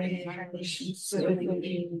of the great incarnation swiftly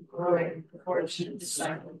be glory for fortunate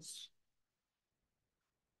disciples.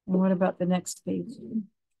 And what about the next page?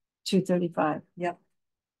 235. Yep.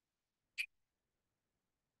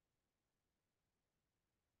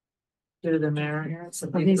 To the merits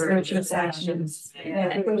of these virtuous actions,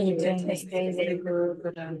 and quickly attain the state of the Guru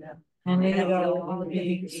Yoga, and lead all the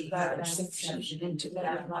beings without exception into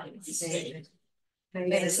that enlightened state.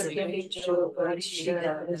 May the supreme jewel of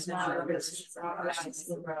Bodhicitta that is not arisen rise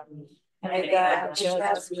in the world, and may that which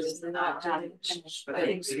has risen not diminish, but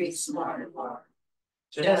increase more and more.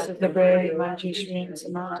 Just as the brave mighty streams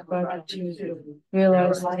of Mount Bhagavad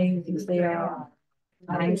realize things as they are,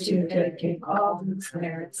 I too dedicate all these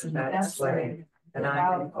merits in that way, and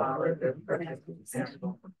I can follow their perfect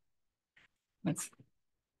example. And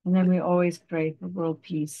then we always pray for world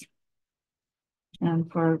peace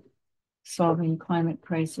and for solving climate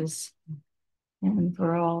crisis and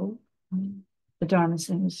for all the Dharma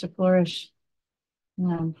centers to flourish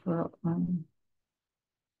and for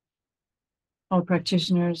all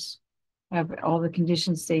practitioners have all the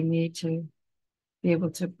conditions they need to be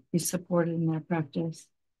able to be supported in their practice.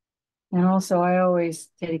 And also I always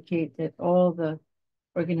dedicate that all the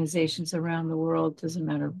organizations around the world, doesn't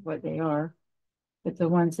matter what they are, but the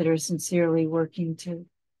ones that are sincerely working to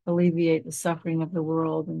alleviate the suffering of the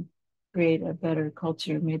world and create a better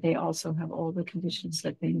culture, may they also have all the conditions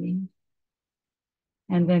that they need.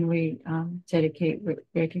 And then we dedicate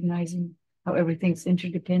recognizing how everything's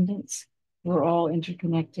interdependence. We're all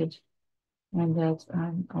interconnected. And that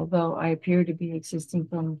although I appear to be existing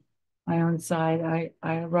from my own side,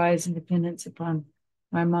 I arise in dependence upon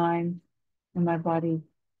my mind and my body,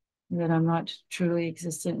 that I'm not truly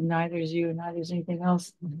existent, and neither is you, and neither is anything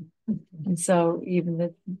else. And so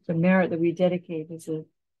even the merit that we dedicate is a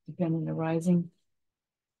dependent arising.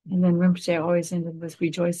 And then Rinpoche always ended with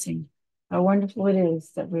rejoicing. How wonderful it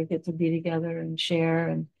is that we get to be together and share,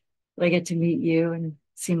 and I get to meet you and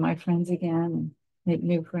see my friends again and make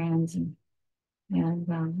new friends. And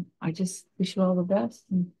I just wish you all the best,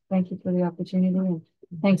 and thank you for the opportunity. And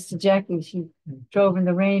thanks to Jackie, she drove in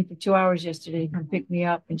the rain for 2 hours yesterday to come pick me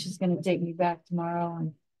up, and she's going to take me back tomorrow.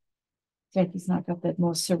 And Jackie's not got that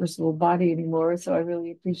most serviceable body anymore, so I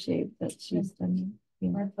really appreciate that she's done it.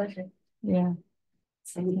 My pleasure. Yeah.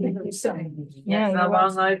 Thank you so much. Yeah, how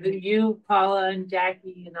long live you, Paula and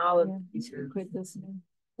Jackie, and all of you. Quit listening.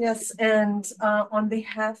 Yes, and on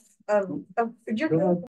behalf of your